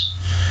suppose,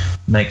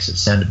 makes it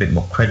sound a bit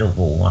more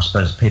credible. I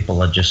suppose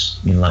people are just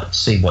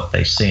see what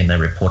they see and they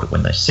report it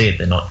when they see it.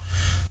 They're not.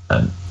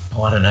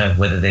 I don't know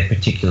whether they're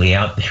particularly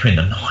out there in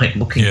the night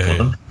looking for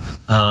them.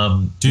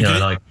 Do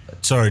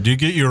you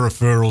get your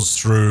referrals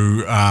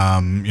through,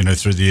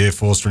 through the Air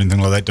Force or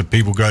anything like that? Do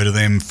people go to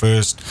them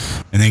first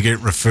and then get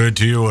referred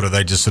to you, or do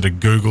they just sort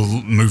of Google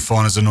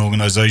MUFON as an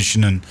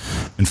organisation and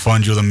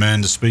find you're the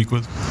man to speak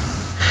with?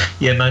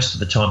 Yeah, most of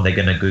the time they're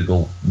going to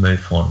Google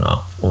MUFON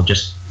up or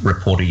just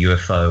report a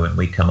UFO, and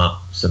we come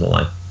up sort of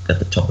like at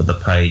the top of the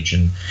page,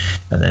 and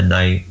then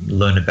they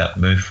learn about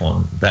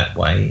MUFON that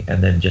way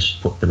and then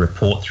just put the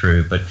report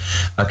through. But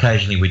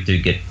occasionally we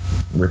do get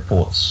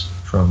reports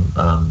from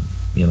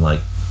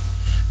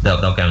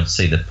they'll go and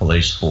see the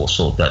police force,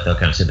 or they'll go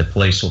and see the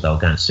police, or they'll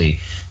go and see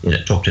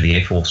talk to the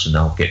Air Force, and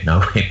they'll get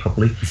nowhere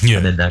probably,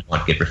 and then they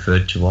might get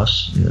referred to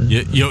us.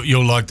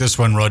 You'll like this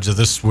one, Roger.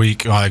 This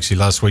week,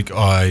 last week,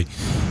 I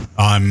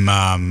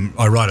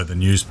write at the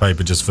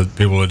newspaper, just for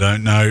people who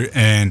don't know,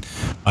 and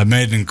I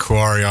made an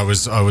inquiry. I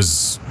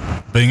was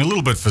being a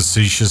little bit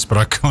facetious, but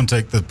I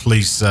contacted the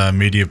police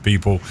media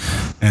people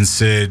and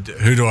said,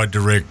 who do I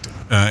direct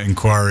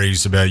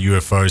inquiries about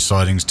UFO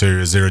sightings to?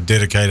 Is there a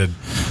dedicated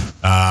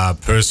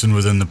person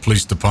within the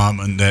police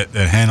department that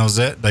handles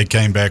that? They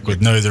came back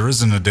with, no, there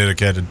isn't a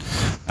dedicated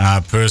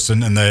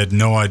person, and they had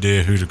no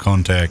idea who to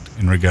contact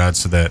in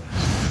regards to that.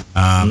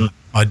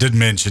 I did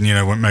mention,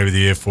 maybe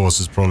the Air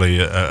Force is probably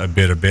a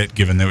better bet,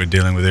 given that we're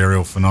dealing with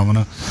aerial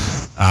phenomena.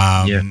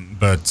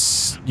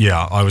 But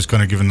I was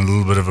kind of given a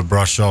little bit of a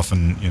brush off,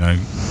 and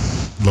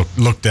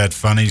looked at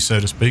funny, so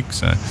to speak.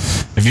 So,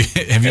 have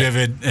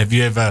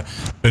you ever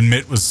been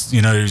met with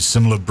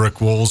similar brick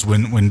walls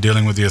when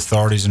dealing with the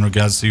authorities in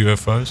regards to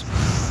UFOs?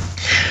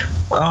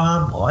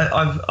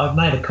 I've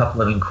made a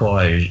couple of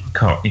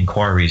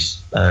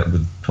inquiries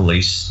with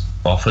police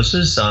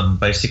officers.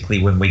 Basically,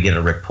 when we get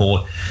a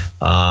report,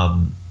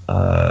 I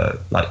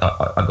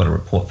got a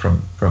report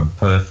from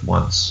Perth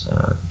once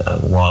a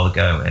while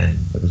ago, and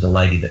there was a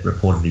lady that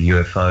reported a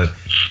UFO,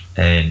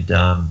 and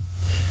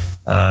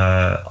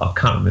I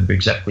can't remember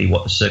exactly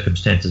what the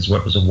circumstances were.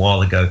 It was a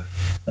while ago,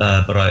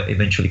 but I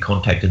eventually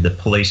contacted the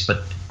police,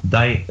 but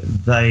they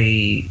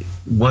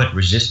weren't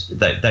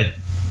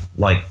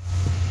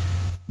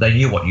they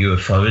knew what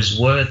UFOs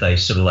were. They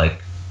sort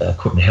of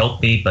couldn't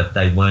help me, but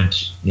they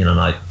weren't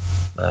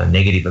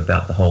negative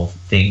about the whole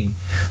thing.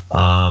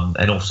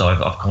 And also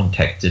I've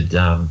contacted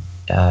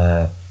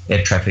air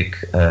traffic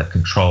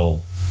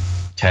control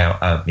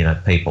tower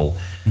people,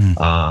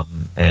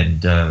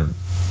 and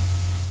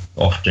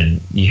often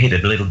you hit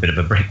a little bit of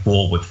a brick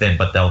wall with them,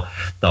 but they'll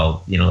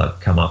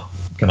come up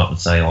and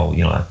say,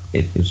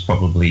 it was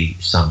probably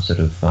some sort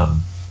of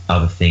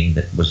other thing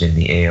that was in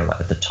the air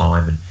at the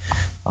time,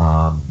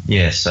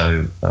 and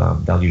so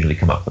they'll usually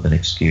come up with an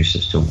excuse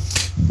as to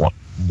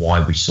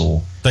why we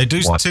saw. They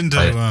do tend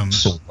to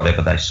saw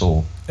whatever they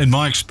saw. In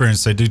my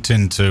experience, they do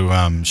tend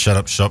to shut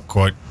up shop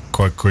quite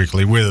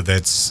quickly. Whether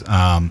that's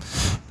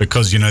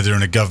because they're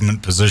in a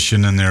government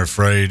position and they're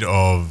afraid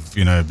of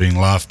being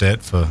laughed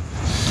at for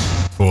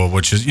for,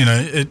 which is,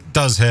 it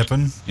does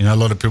happen. A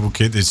lot of people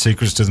keep their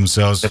secrets to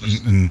themselves.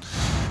 And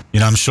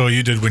I'm sure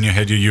you did when you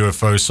had your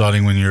UFO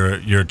sighting when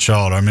you're a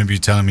child. I remember you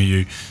telling me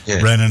you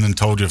ran in and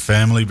told your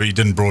family, but you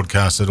didn't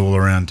broadcast it all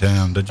around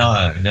town, did you?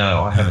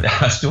 No, I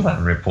haven't. I still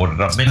haven't reported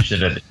it. I've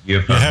mentioned it at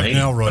UFO You have meeting,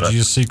 now, Roger.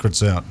 Your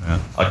secret's out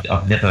now.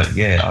 I've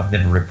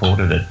never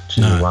reported it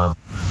to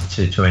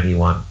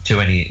anyone, to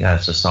any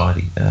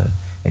society,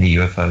 any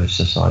UFO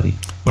society.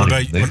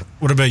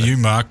 What about you,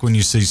 Mark? When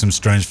you see some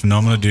strange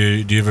phenomena, do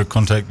you ever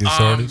contact the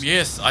authorities?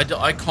 Yes,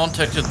 I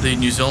contacted the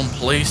New Zealand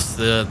Police,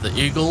 the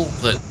Eagle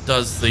that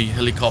does the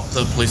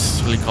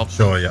police helicopter.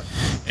 Sure, yeah.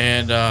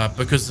 And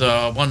because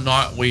one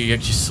night we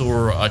actually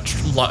saw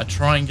a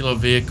triangular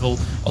vehicle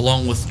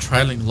along with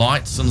trailing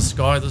lights in the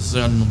sky. This is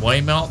in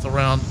Weymouth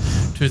around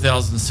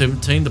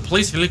 2017. The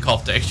police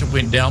helicopter actually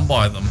went down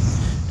by them.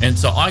 And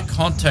so I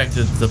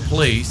contacted the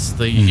police,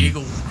 the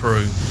Eagle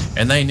crew,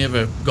 and they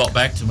never got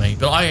back to me.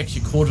 But I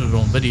actually caught it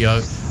on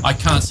video. I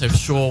can't say for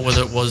sure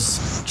whether it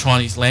was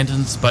Chinese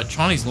lanterns, but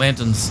Chinese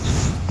lanterns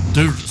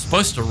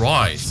supposed to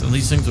rise, and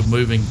these things are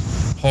moving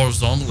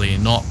horizontally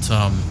and not...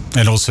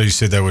 And also you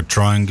said they were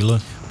triangular?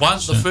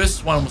 The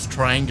first one was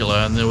triangular,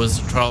 and there was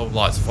a trail of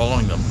lights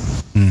following them.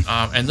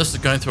 And this is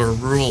going through a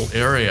rural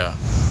area.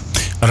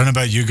 I don't know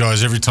about you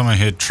guys. Every time I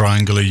hear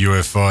triangular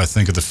UFO, I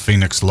think of the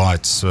Phoenix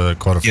Lights.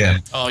 Quite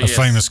a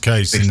famous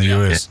case in the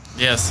US.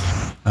 Yes.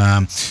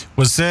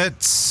 Was that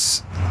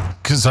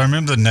because I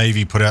remember the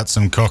Navy put out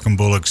some cock and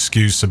bull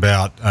excuse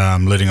about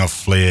letting off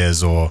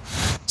flares or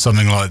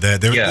something like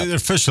that? The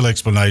official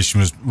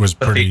explanation was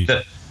pretty.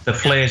 The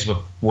flares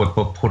were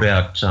put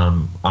out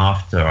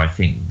after, I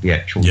think, the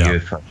actual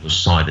UFO was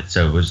sighted,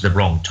 so it was the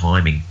wrong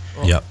timing.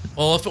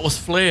 Well, if it was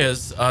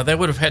flares, they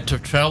would have had to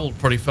have travelled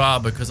pretty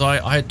far, because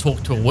I had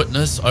talked to a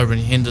witness over in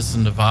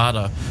Henderson,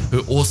 Nevada,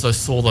 who also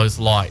saw those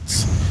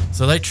lights.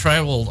 So they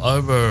travelled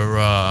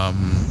over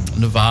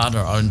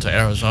Nevada into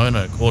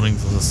Arizona, according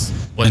to this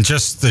witness. And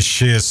just the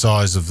sheer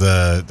size of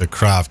the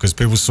craft, because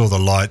people saw the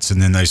lights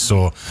and then they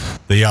saw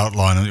the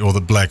outline or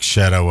the black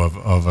shadow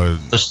of a...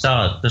 The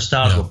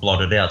stars were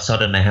blotted out, so I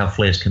don't know how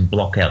flares can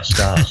block out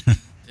stars.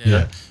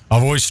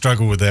 I've always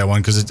struggled with that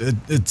one, because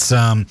it's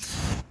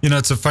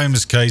it's a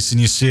famous case, and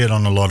you see it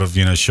on a lot of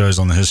shows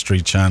on the History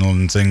Channel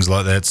and things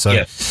like that.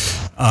 So,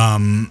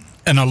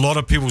 and a lot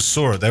of people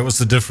saw it. That was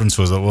the difference,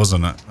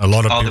 wasn't it? A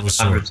lot of people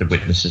saw it. Hundreds of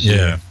witnesses.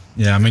 Yeah.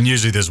 I mean,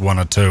 usually there's one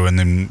or two, and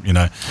then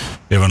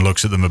everyone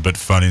looks at them a bit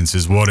funny and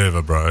says,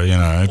 "Whatever, bro,"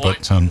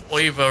 But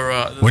when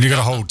you got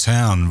a whole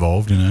town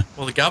involved,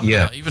 Well, the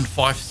governor, even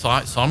Fife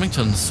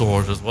Symington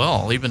saw it as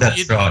well. Even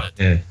that's right.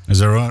 Yeah. Is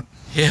that right?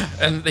 Yeah,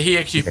 and he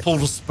actually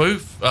pulled a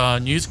spoof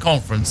news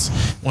conference.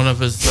 One of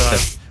his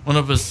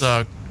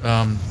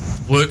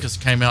workers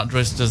came out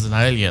dressed as an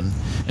alien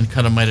and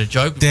kind of made a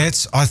joke.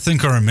 I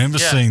think I remember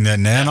seeing that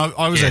now, and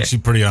I was actually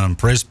pretty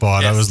unimpressed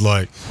by it. I was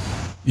like,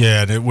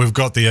 we've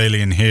got the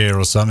alien here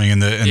or something,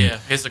 and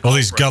all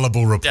these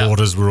gullible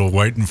reporters were all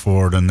waiting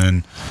for it, and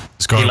then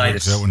this guy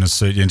walks out in a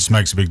suit and just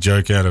makes a big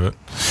joke out of it.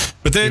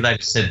 But he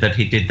later said that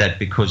he did that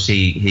because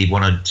he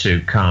wanted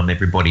to calm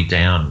everybody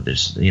down,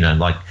 just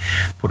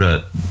put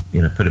a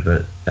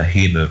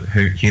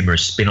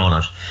humorous spin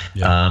on it.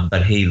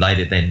 But he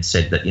later then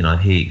said that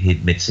he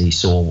admits he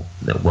saw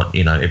that what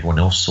everyone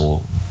else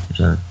saw.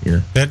 So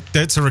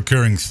that's a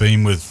recurring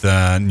theme with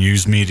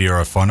news media,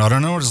 I find. I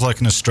don't know what it's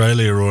like in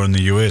Australia or in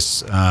the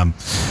US,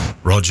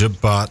 Roger,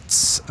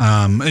 but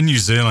in New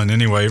Zealand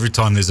anyway, every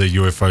time there's a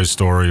UFO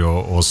story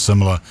or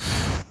similar,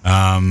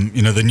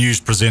 the news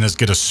presenters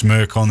get a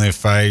smirk on their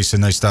face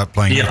and they start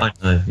playing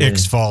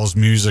X-Files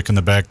music in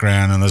the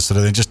background, and this sort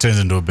of thing. It just turns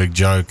into a big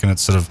joke, and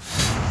it's sort of,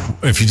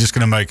 if you're just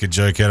going to make a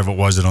joke out of it,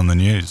 why is it on the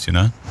news,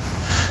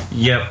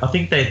 Yeah, I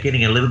think they're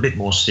getting a little bit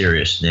more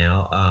serious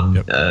now.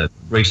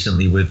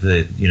 Recently, with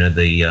the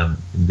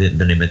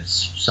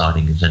Nimitz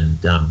sightings and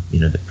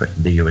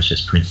the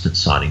U.S.S Princeton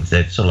sightings,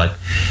 they're sort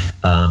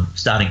of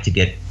starting to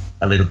get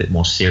a little bit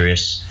more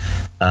serious.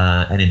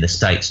 And in the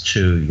States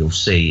too, you'll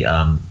see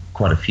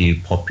quite a few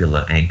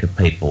popular anchor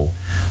people,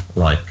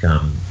 like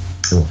I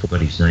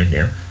forgot his name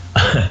now.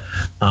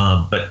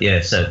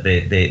 So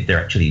they're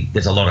actually,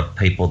 there's a lot of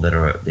people that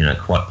are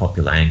quite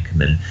popular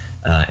anchormen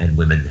and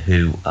women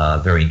who are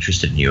very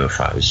interested in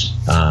UFOs.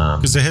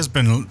 Because there has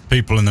been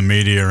people in the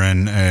media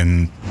and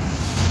in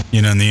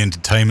the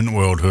entertainment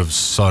world who have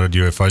sighted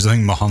UFOs. I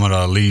think Muhammad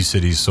Ali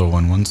said he saw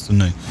one once,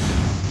 didn't he?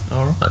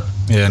 All right.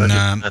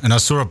 Yeah, and I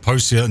saw a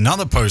post here,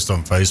 another post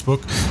on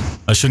Facebook.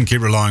 I shouldn't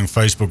keep relying on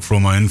Facebook for all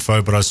my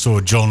info, but I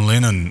saw John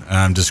Lennon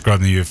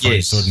describing the UFO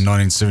in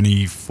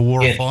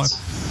 1974 or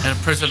 5. And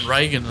President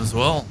Reagan as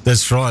well.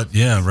 That's right,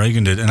 yeah,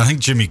 Reagan did. And I think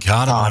Jimmy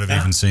Carter might have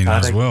even seen it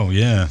as well,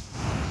 yeah.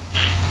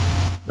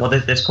 Well,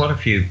 there's quite a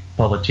few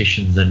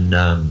politicians and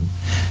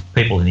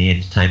people in the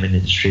entertainment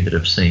industry that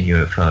have seen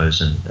UFOs,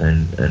 and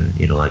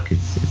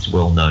it's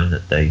well known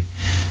that they,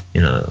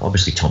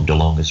 obviously Tom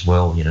DeLonge as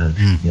well,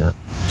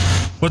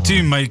 What do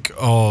you make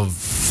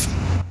of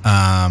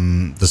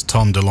this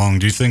Tom DeLonge,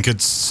 do you think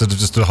it's sort of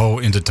just a whole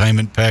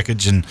entertainment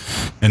package and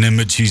an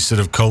image he's sort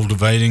of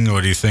cultivating,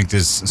 or do you think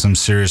there's some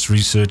serious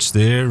research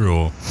there?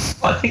 Or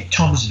I think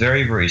Tom's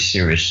very, very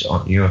serious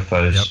on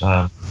UFOs.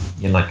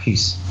 Yep. Like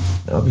he's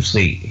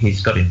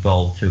got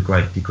involved to a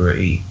great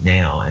degree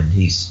now, and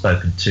he's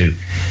spoken to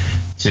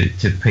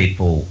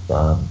people,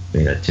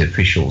 to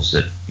officials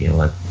that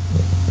like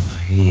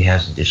he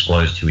hasn't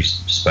disclosed who he's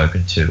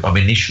spoken to. I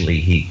mean, initially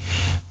he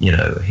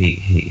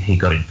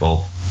got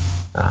involved.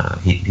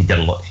 He did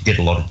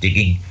a lot of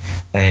digging,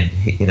 and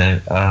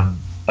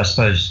I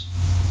suppose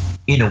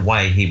in a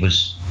way he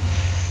was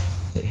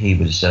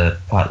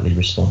partly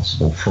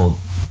responsible for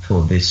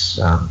this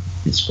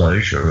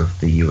disclosure of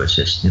the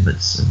U.S.S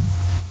Nimitz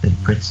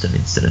and Princeton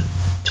incident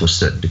to a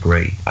certain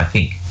degree, I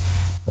think.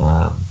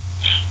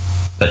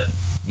 But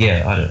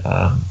yeah, I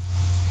don't.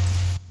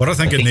 What I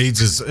think it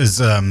needs is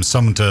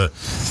someone to,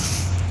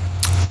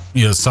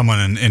 someone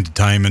in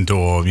entertainment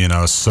or,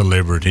 a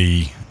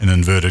celebrity, in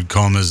inverted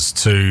commas,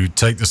 to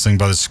take this thing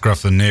by the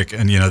scruff of the neck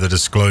and, the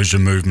disclosure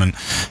movement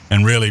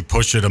and really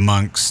push it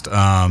amongst, the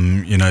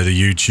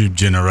YouTube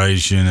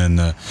generation and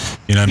the,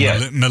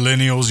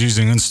 millennials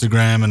using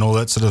Instagram and all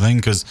that sort of thing.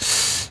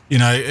 Because,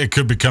 it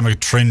could become a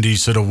trendy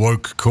sort of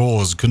woke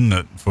cause, couldn't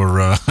it,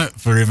 for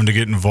everyone to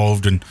get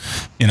involved in,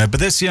 but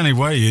that's the only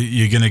way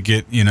you're going to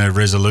get,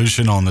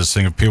 resolution on this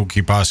thing if people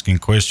keep asking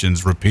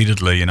questions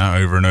repeatedly,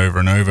 over and over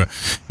and over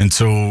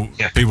until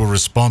people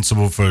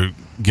responsible for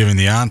giving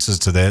the answers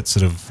to that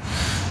sort of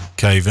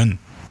cave in,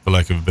 for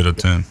lack of a better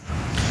term.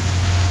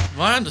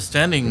 My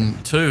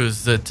understanding too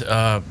is that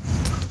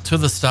to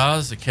the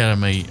Stars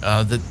Academy,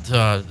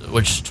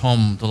 which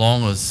Tom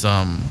DeLonge is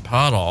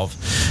part of,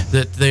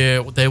 that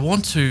they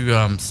want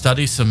to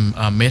study some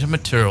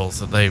metamaterials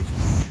that they've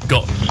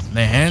got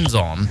their hands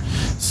on,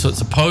 so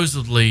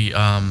supposedly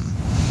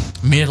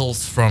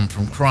metals from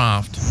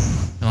craft,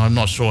 and I'm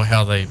not sure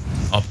how they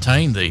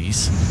obtain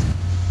these.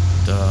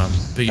 I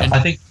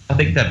think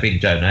they've been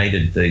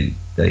donated. The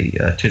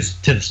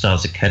to the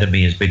Stars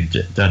Academy has been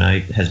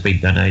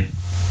donated.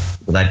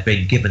 Well, they've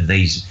been given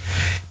these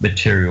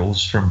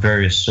materials from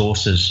various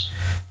sources,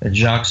 and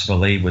Jacques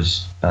Vallée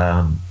was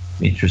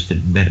interested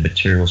in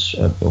metamaterials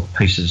or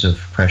pieces of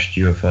crashed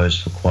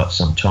UFOs for quite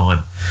some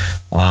time.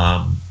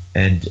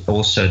 And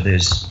also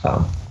there's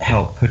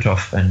Hal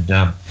Puthoff and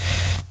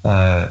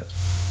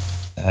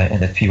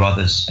a few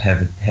others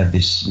have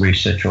this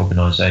research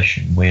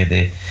organisation where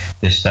they're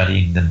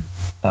studying them.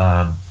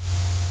 I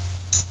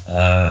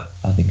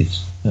think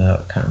it's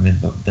I can't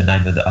remember the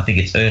name of it. I think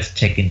it's Earth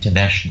Tech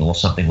International or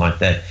something like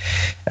that,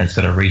 and it's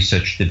got a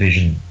research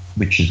division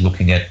which is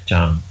looking at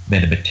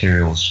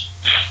metamaterials.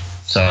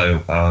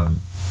 So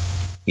and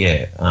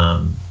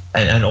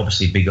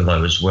obviously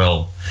Bigelow as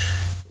well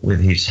with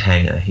his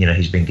hangar.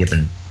 He's been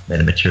given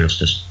metamaterials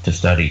to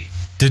study.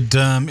 Did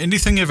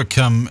anything ever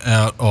come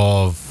out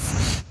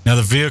of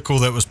the vehicle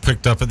that was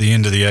picked up at the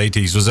end of the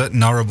 80s? Was that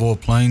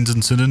Narrabor Plains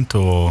incident,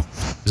 or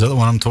is that the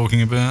one I'm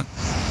talking about?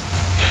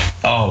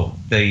 Oh,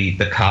 the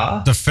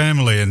car? The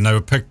family, and they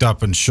were picked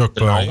up and shook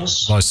by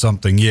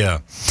something, yeah.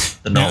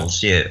 The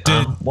Knowles, yeah.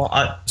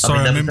 I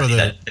remember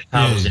that. The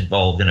car was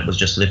involved, and it was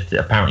just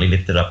apparently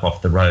lifted up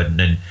off the road and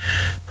then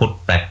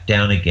put back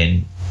down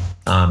again,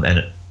 and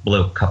it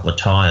blew a couple of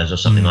tires or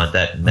something like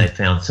that, and they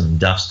found some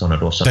dust on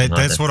it or something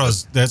that's what I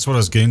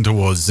was getting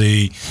towards.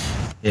 They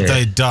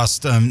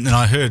dust, and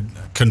I heard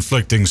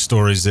conflicting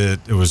stories that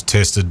it was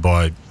tested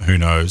by who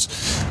knows,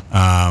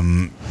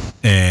 and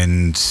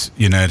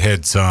it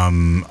had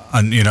some,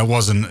 it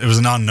was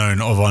an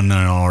unknown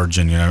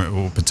origin,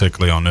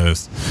 particularly on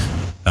Earth,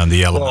 and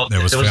the element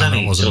that was found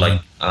only wasn't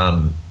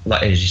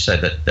like as you say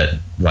that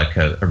like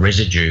a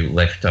residue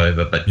left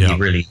over, but you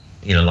really.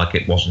 Like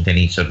it wasn't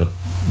any sort of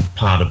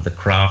part of the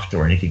craft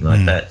or anything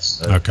like that.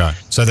 So. Okay,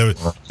 so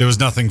there was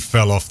nothing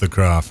fell off the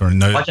craft, or I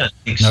don't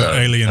think so. No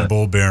alien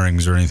ball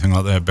bearings or anything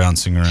like that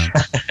bouncing around.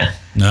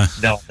 No,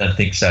 I don't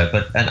think so.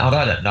 And I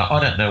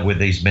don't know where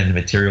these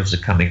materials are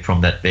coming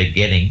from that they're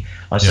getting.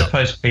 I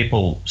suppose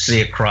people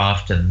see a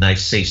craft and they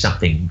see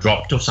something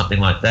dropped or something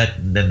like that,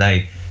 and then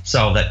they say,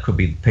 "Oh, that could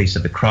be a piece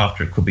of the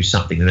craft, or it could be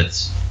something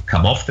that's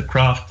come off the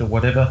craft or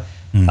whatever."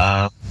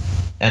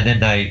 And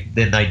then they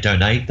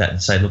donate that and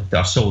say, look,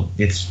 I saw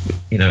this,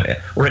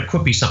 or it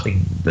could be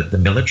something that the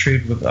military.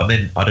 I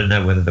mean, I don't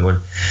know whether there were,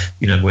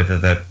 whether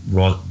the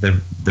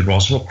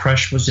Roswell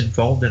crash was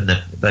involved, and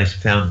that they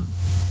found,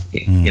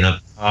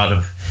 part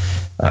of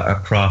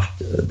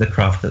the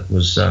craft that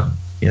was,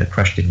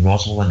 crashed in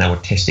Roswell, and they were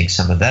testing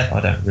some of that. I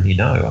don't really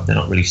know. They're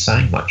not really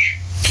saying much.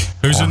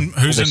 Who's in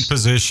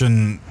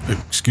possession?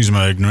 Excuse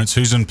my ignorance.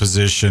 Who's in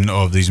possession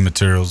of these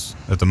materials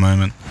at the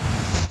moment?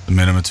 The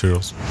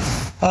metamaterials.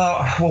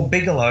 Well,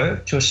 Bigelow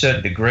to a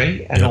certain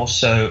degree, and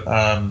also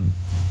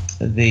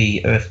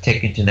the Earth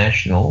Tech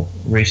International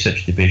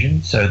Research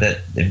Division. So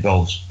that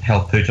involves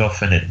Hal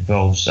Puthoff, and it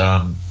involves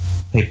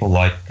people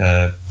like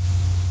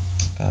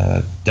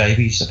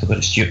Davies. I forgot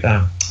his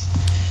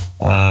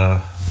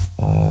I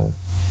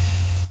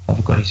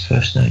forgot his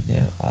first name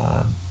now.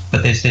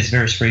 but there's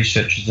various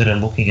researchers that are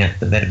looking at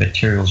the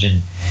metamaterials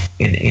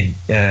in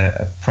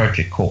a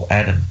project called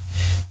Adam,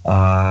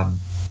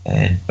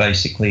 and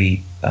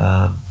basically.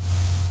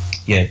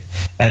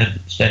 Adam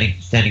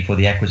standing for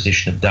the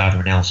acquisition of data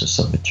analysis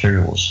of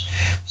materials.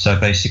 So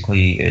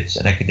basically, it's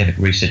an academic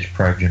research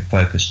program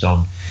focused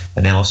on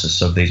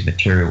analysis of these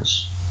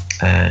materials,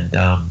 and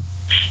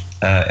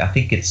I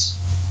think it's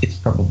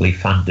probably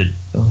funded.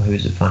 Oh, who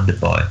is it funded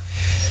by?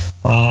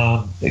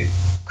 It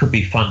could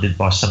be funded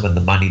by some of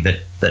the money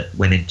that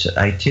went into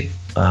ATIP.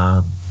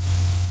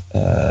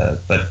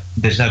 But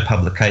there's no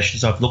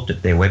publications. I've looked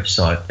at their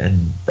website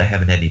and they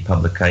haven't had any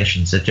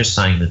publications. They're just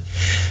saying that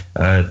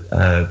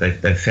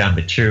they've found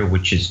material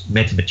which is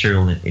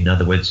metamaterial. In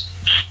other words,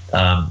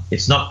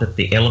 it's not that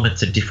the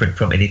elements are different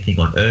from anything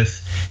on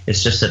Earth.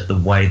 It's just that the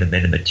way the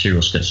metamaterial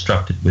is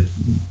constructed with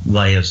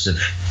layers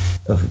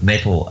of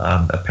metal.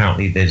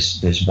 Apparently,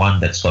 there's one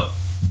that's got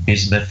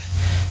bismuth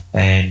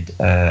and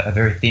a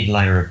very thin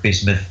layer of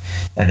bismuth,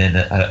 and then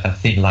a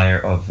thin layer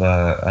of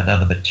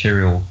another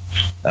material,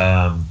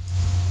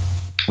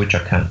 which I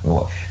can't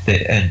remember.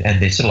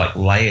 And they're sort of like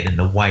layered in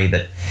a way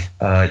that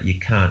you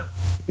can't.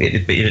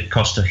 It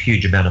costs a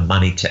huge amount of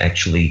money to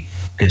actually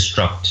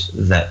construct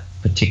that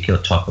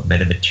particular type of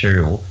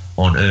metamaterial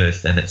on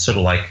Earth, and it's sort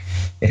of like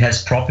it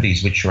has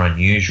properties which are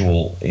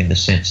unusual in the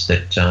sense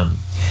that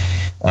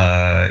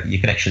you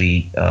can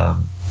actually.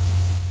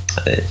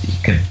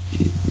 You can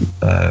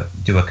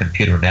do a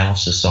computer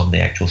analysis on the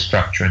actual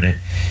structure, and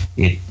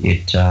it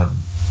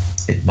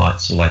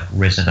might sort of like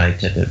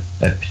resonate at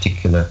a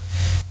particular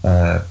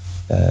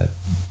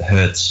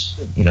hertz,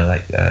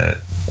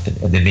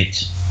 and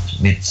emit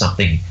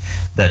something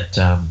that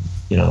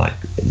like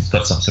it's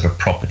got some sort of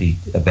property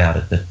about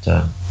it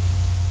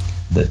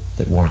that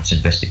warrants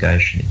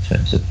investigation in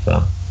terms of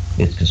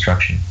its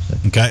construction. So.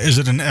 Okay, is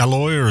it an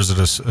alloy or is it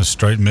a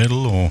straight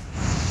metal or?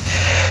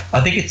 I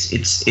think it's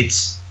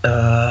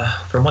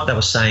from what they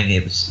were saying,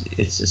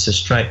 it's a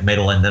straight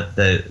metal, and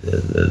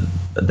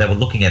they were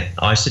looking at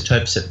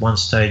isotopes at one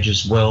stage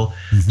as well.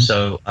 Mm-hmm.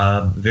 So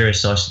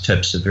various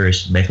isotopes of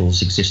various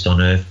metals exist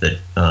on Earth that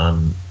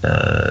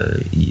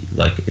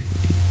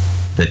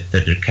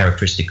that are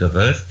characteristic of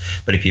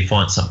Earth. But if you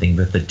find something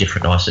with a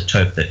different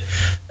isotope that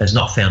is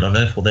not found on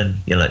Earth, well then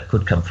it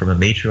could come from a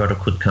meteorite or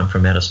could come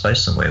from outer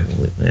space somewhere.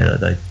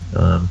 They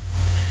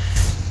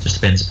just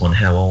depends upon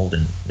how old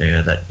and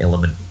that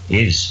element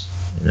is.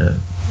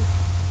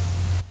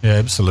 Yeah,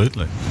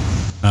 absolutely.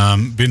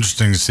 Be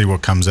interesting to see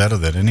what comes out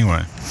of that.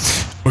 Anyway,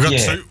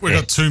 we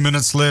got 2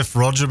 minutes left,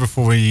 Roger,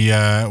 before we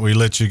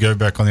let you go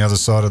back on the other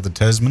side of the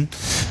Tasman.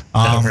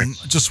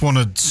 Just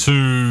wanted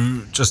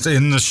to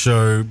end the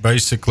show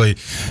basically.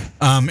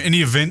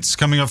 Any events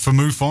coming up for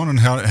MUFON, and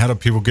how do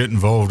people get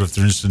involved if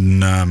they're interested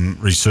in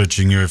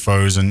researching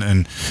UFOs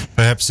and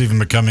perhaps even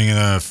becoming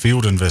a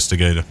field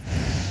investigator?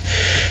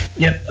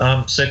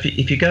 Yep. So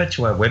if you go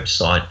to our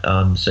website,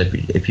 so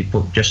if you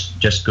put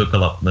just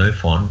Google up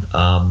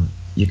MUFON,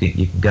 you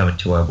can go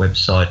into our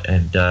website,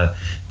 and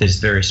there's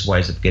various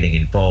ways of getting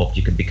involved.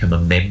 You can become a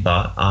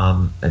member,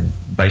 and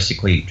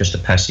basically just a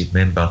passive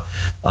member.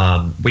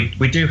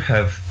 We do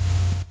have.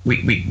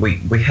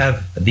 We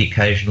have the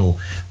occasional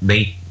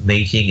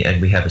meeting,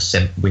 and we have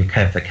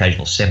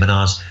occasional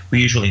seminars. We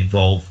usually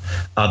involve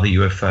other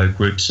UFO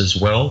groups as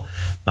well.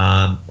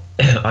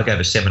 I gave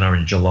a seminar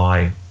in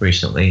July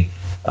recently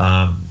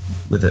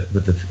with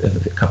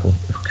a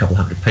couple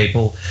hundred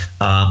people,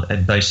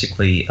 and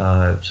basically,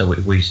 so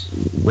we're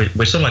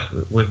sort of like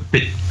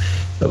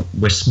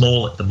we're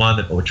small at the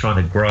moment, but we're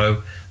trying to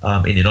grow.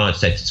 In the United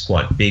States, it's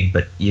quite big,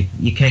 but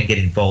you can get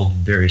involved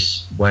in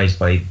various ways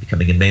by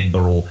becoming a member,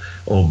 or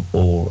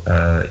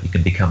you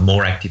can become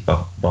more active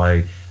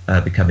by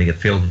becoming a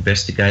field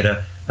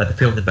investigator. The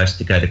field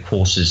investigator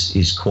course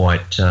is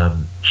quite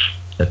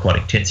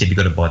intensive. You've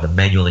got to buy the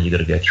manual, and you've got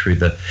to go through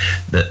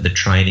the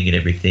training and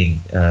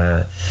everything,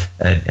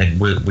 and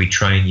we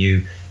train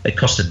you. It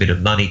costs a bit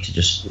of money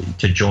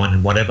to join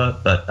and whatever,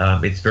 but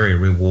it's very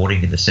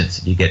rewarding in the sense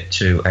that you get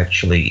to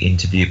actually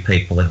interview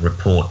people and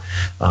report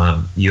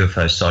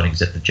UFO sightings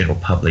that the general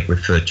public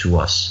refer to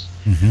us.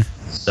 Mm-hmm.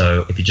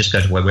 So if you just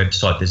go to our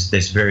website,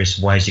 there's various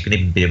ways. You can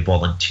even be a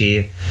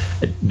volunteer,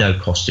 no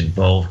cost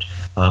involved.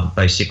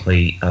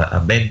 Basically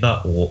a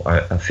member or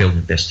a field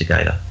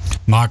investigator.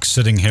 Mark's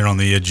sitting here on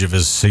the edge of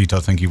his seat. I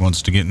think he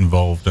wants to get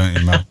involved, don't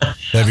you, Mark?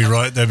 That'd be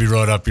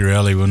right up your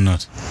alley, wouldn't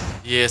it?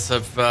 Yes,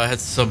 I've had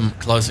some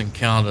close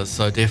encounters,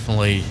 so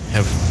definitely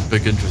have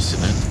big interest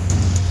in it.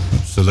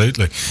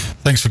 Absolutely.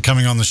 Thanks for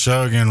coming on the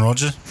show again,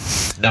 Roger.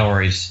 No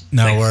worries.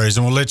 No worries,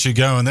 and we'll let you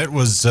go. And that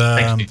was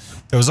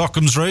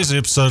Occams Razor,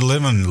 episode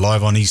 11,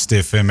 live on East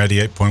FM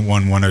 88.1,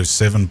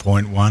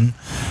 107.1.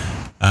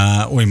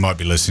 We might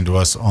be listening to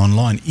us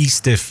online,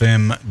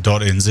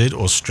 eastfm.nz,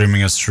 or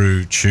streaming us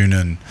through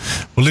TuneIn.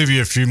 We'll leave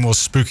you a few more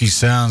spooky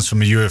sounds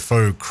from a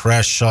UFO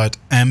crash site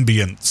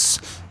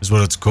ambience, is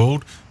what it's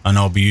called, and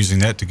I'll be using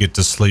that to get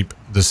to sleep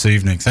this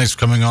evening. Thanks for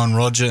coming on,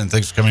 Roger, and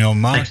thanks for coming on,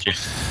 Mark. Thank you.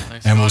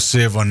 And we'll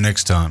see everyone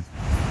next time.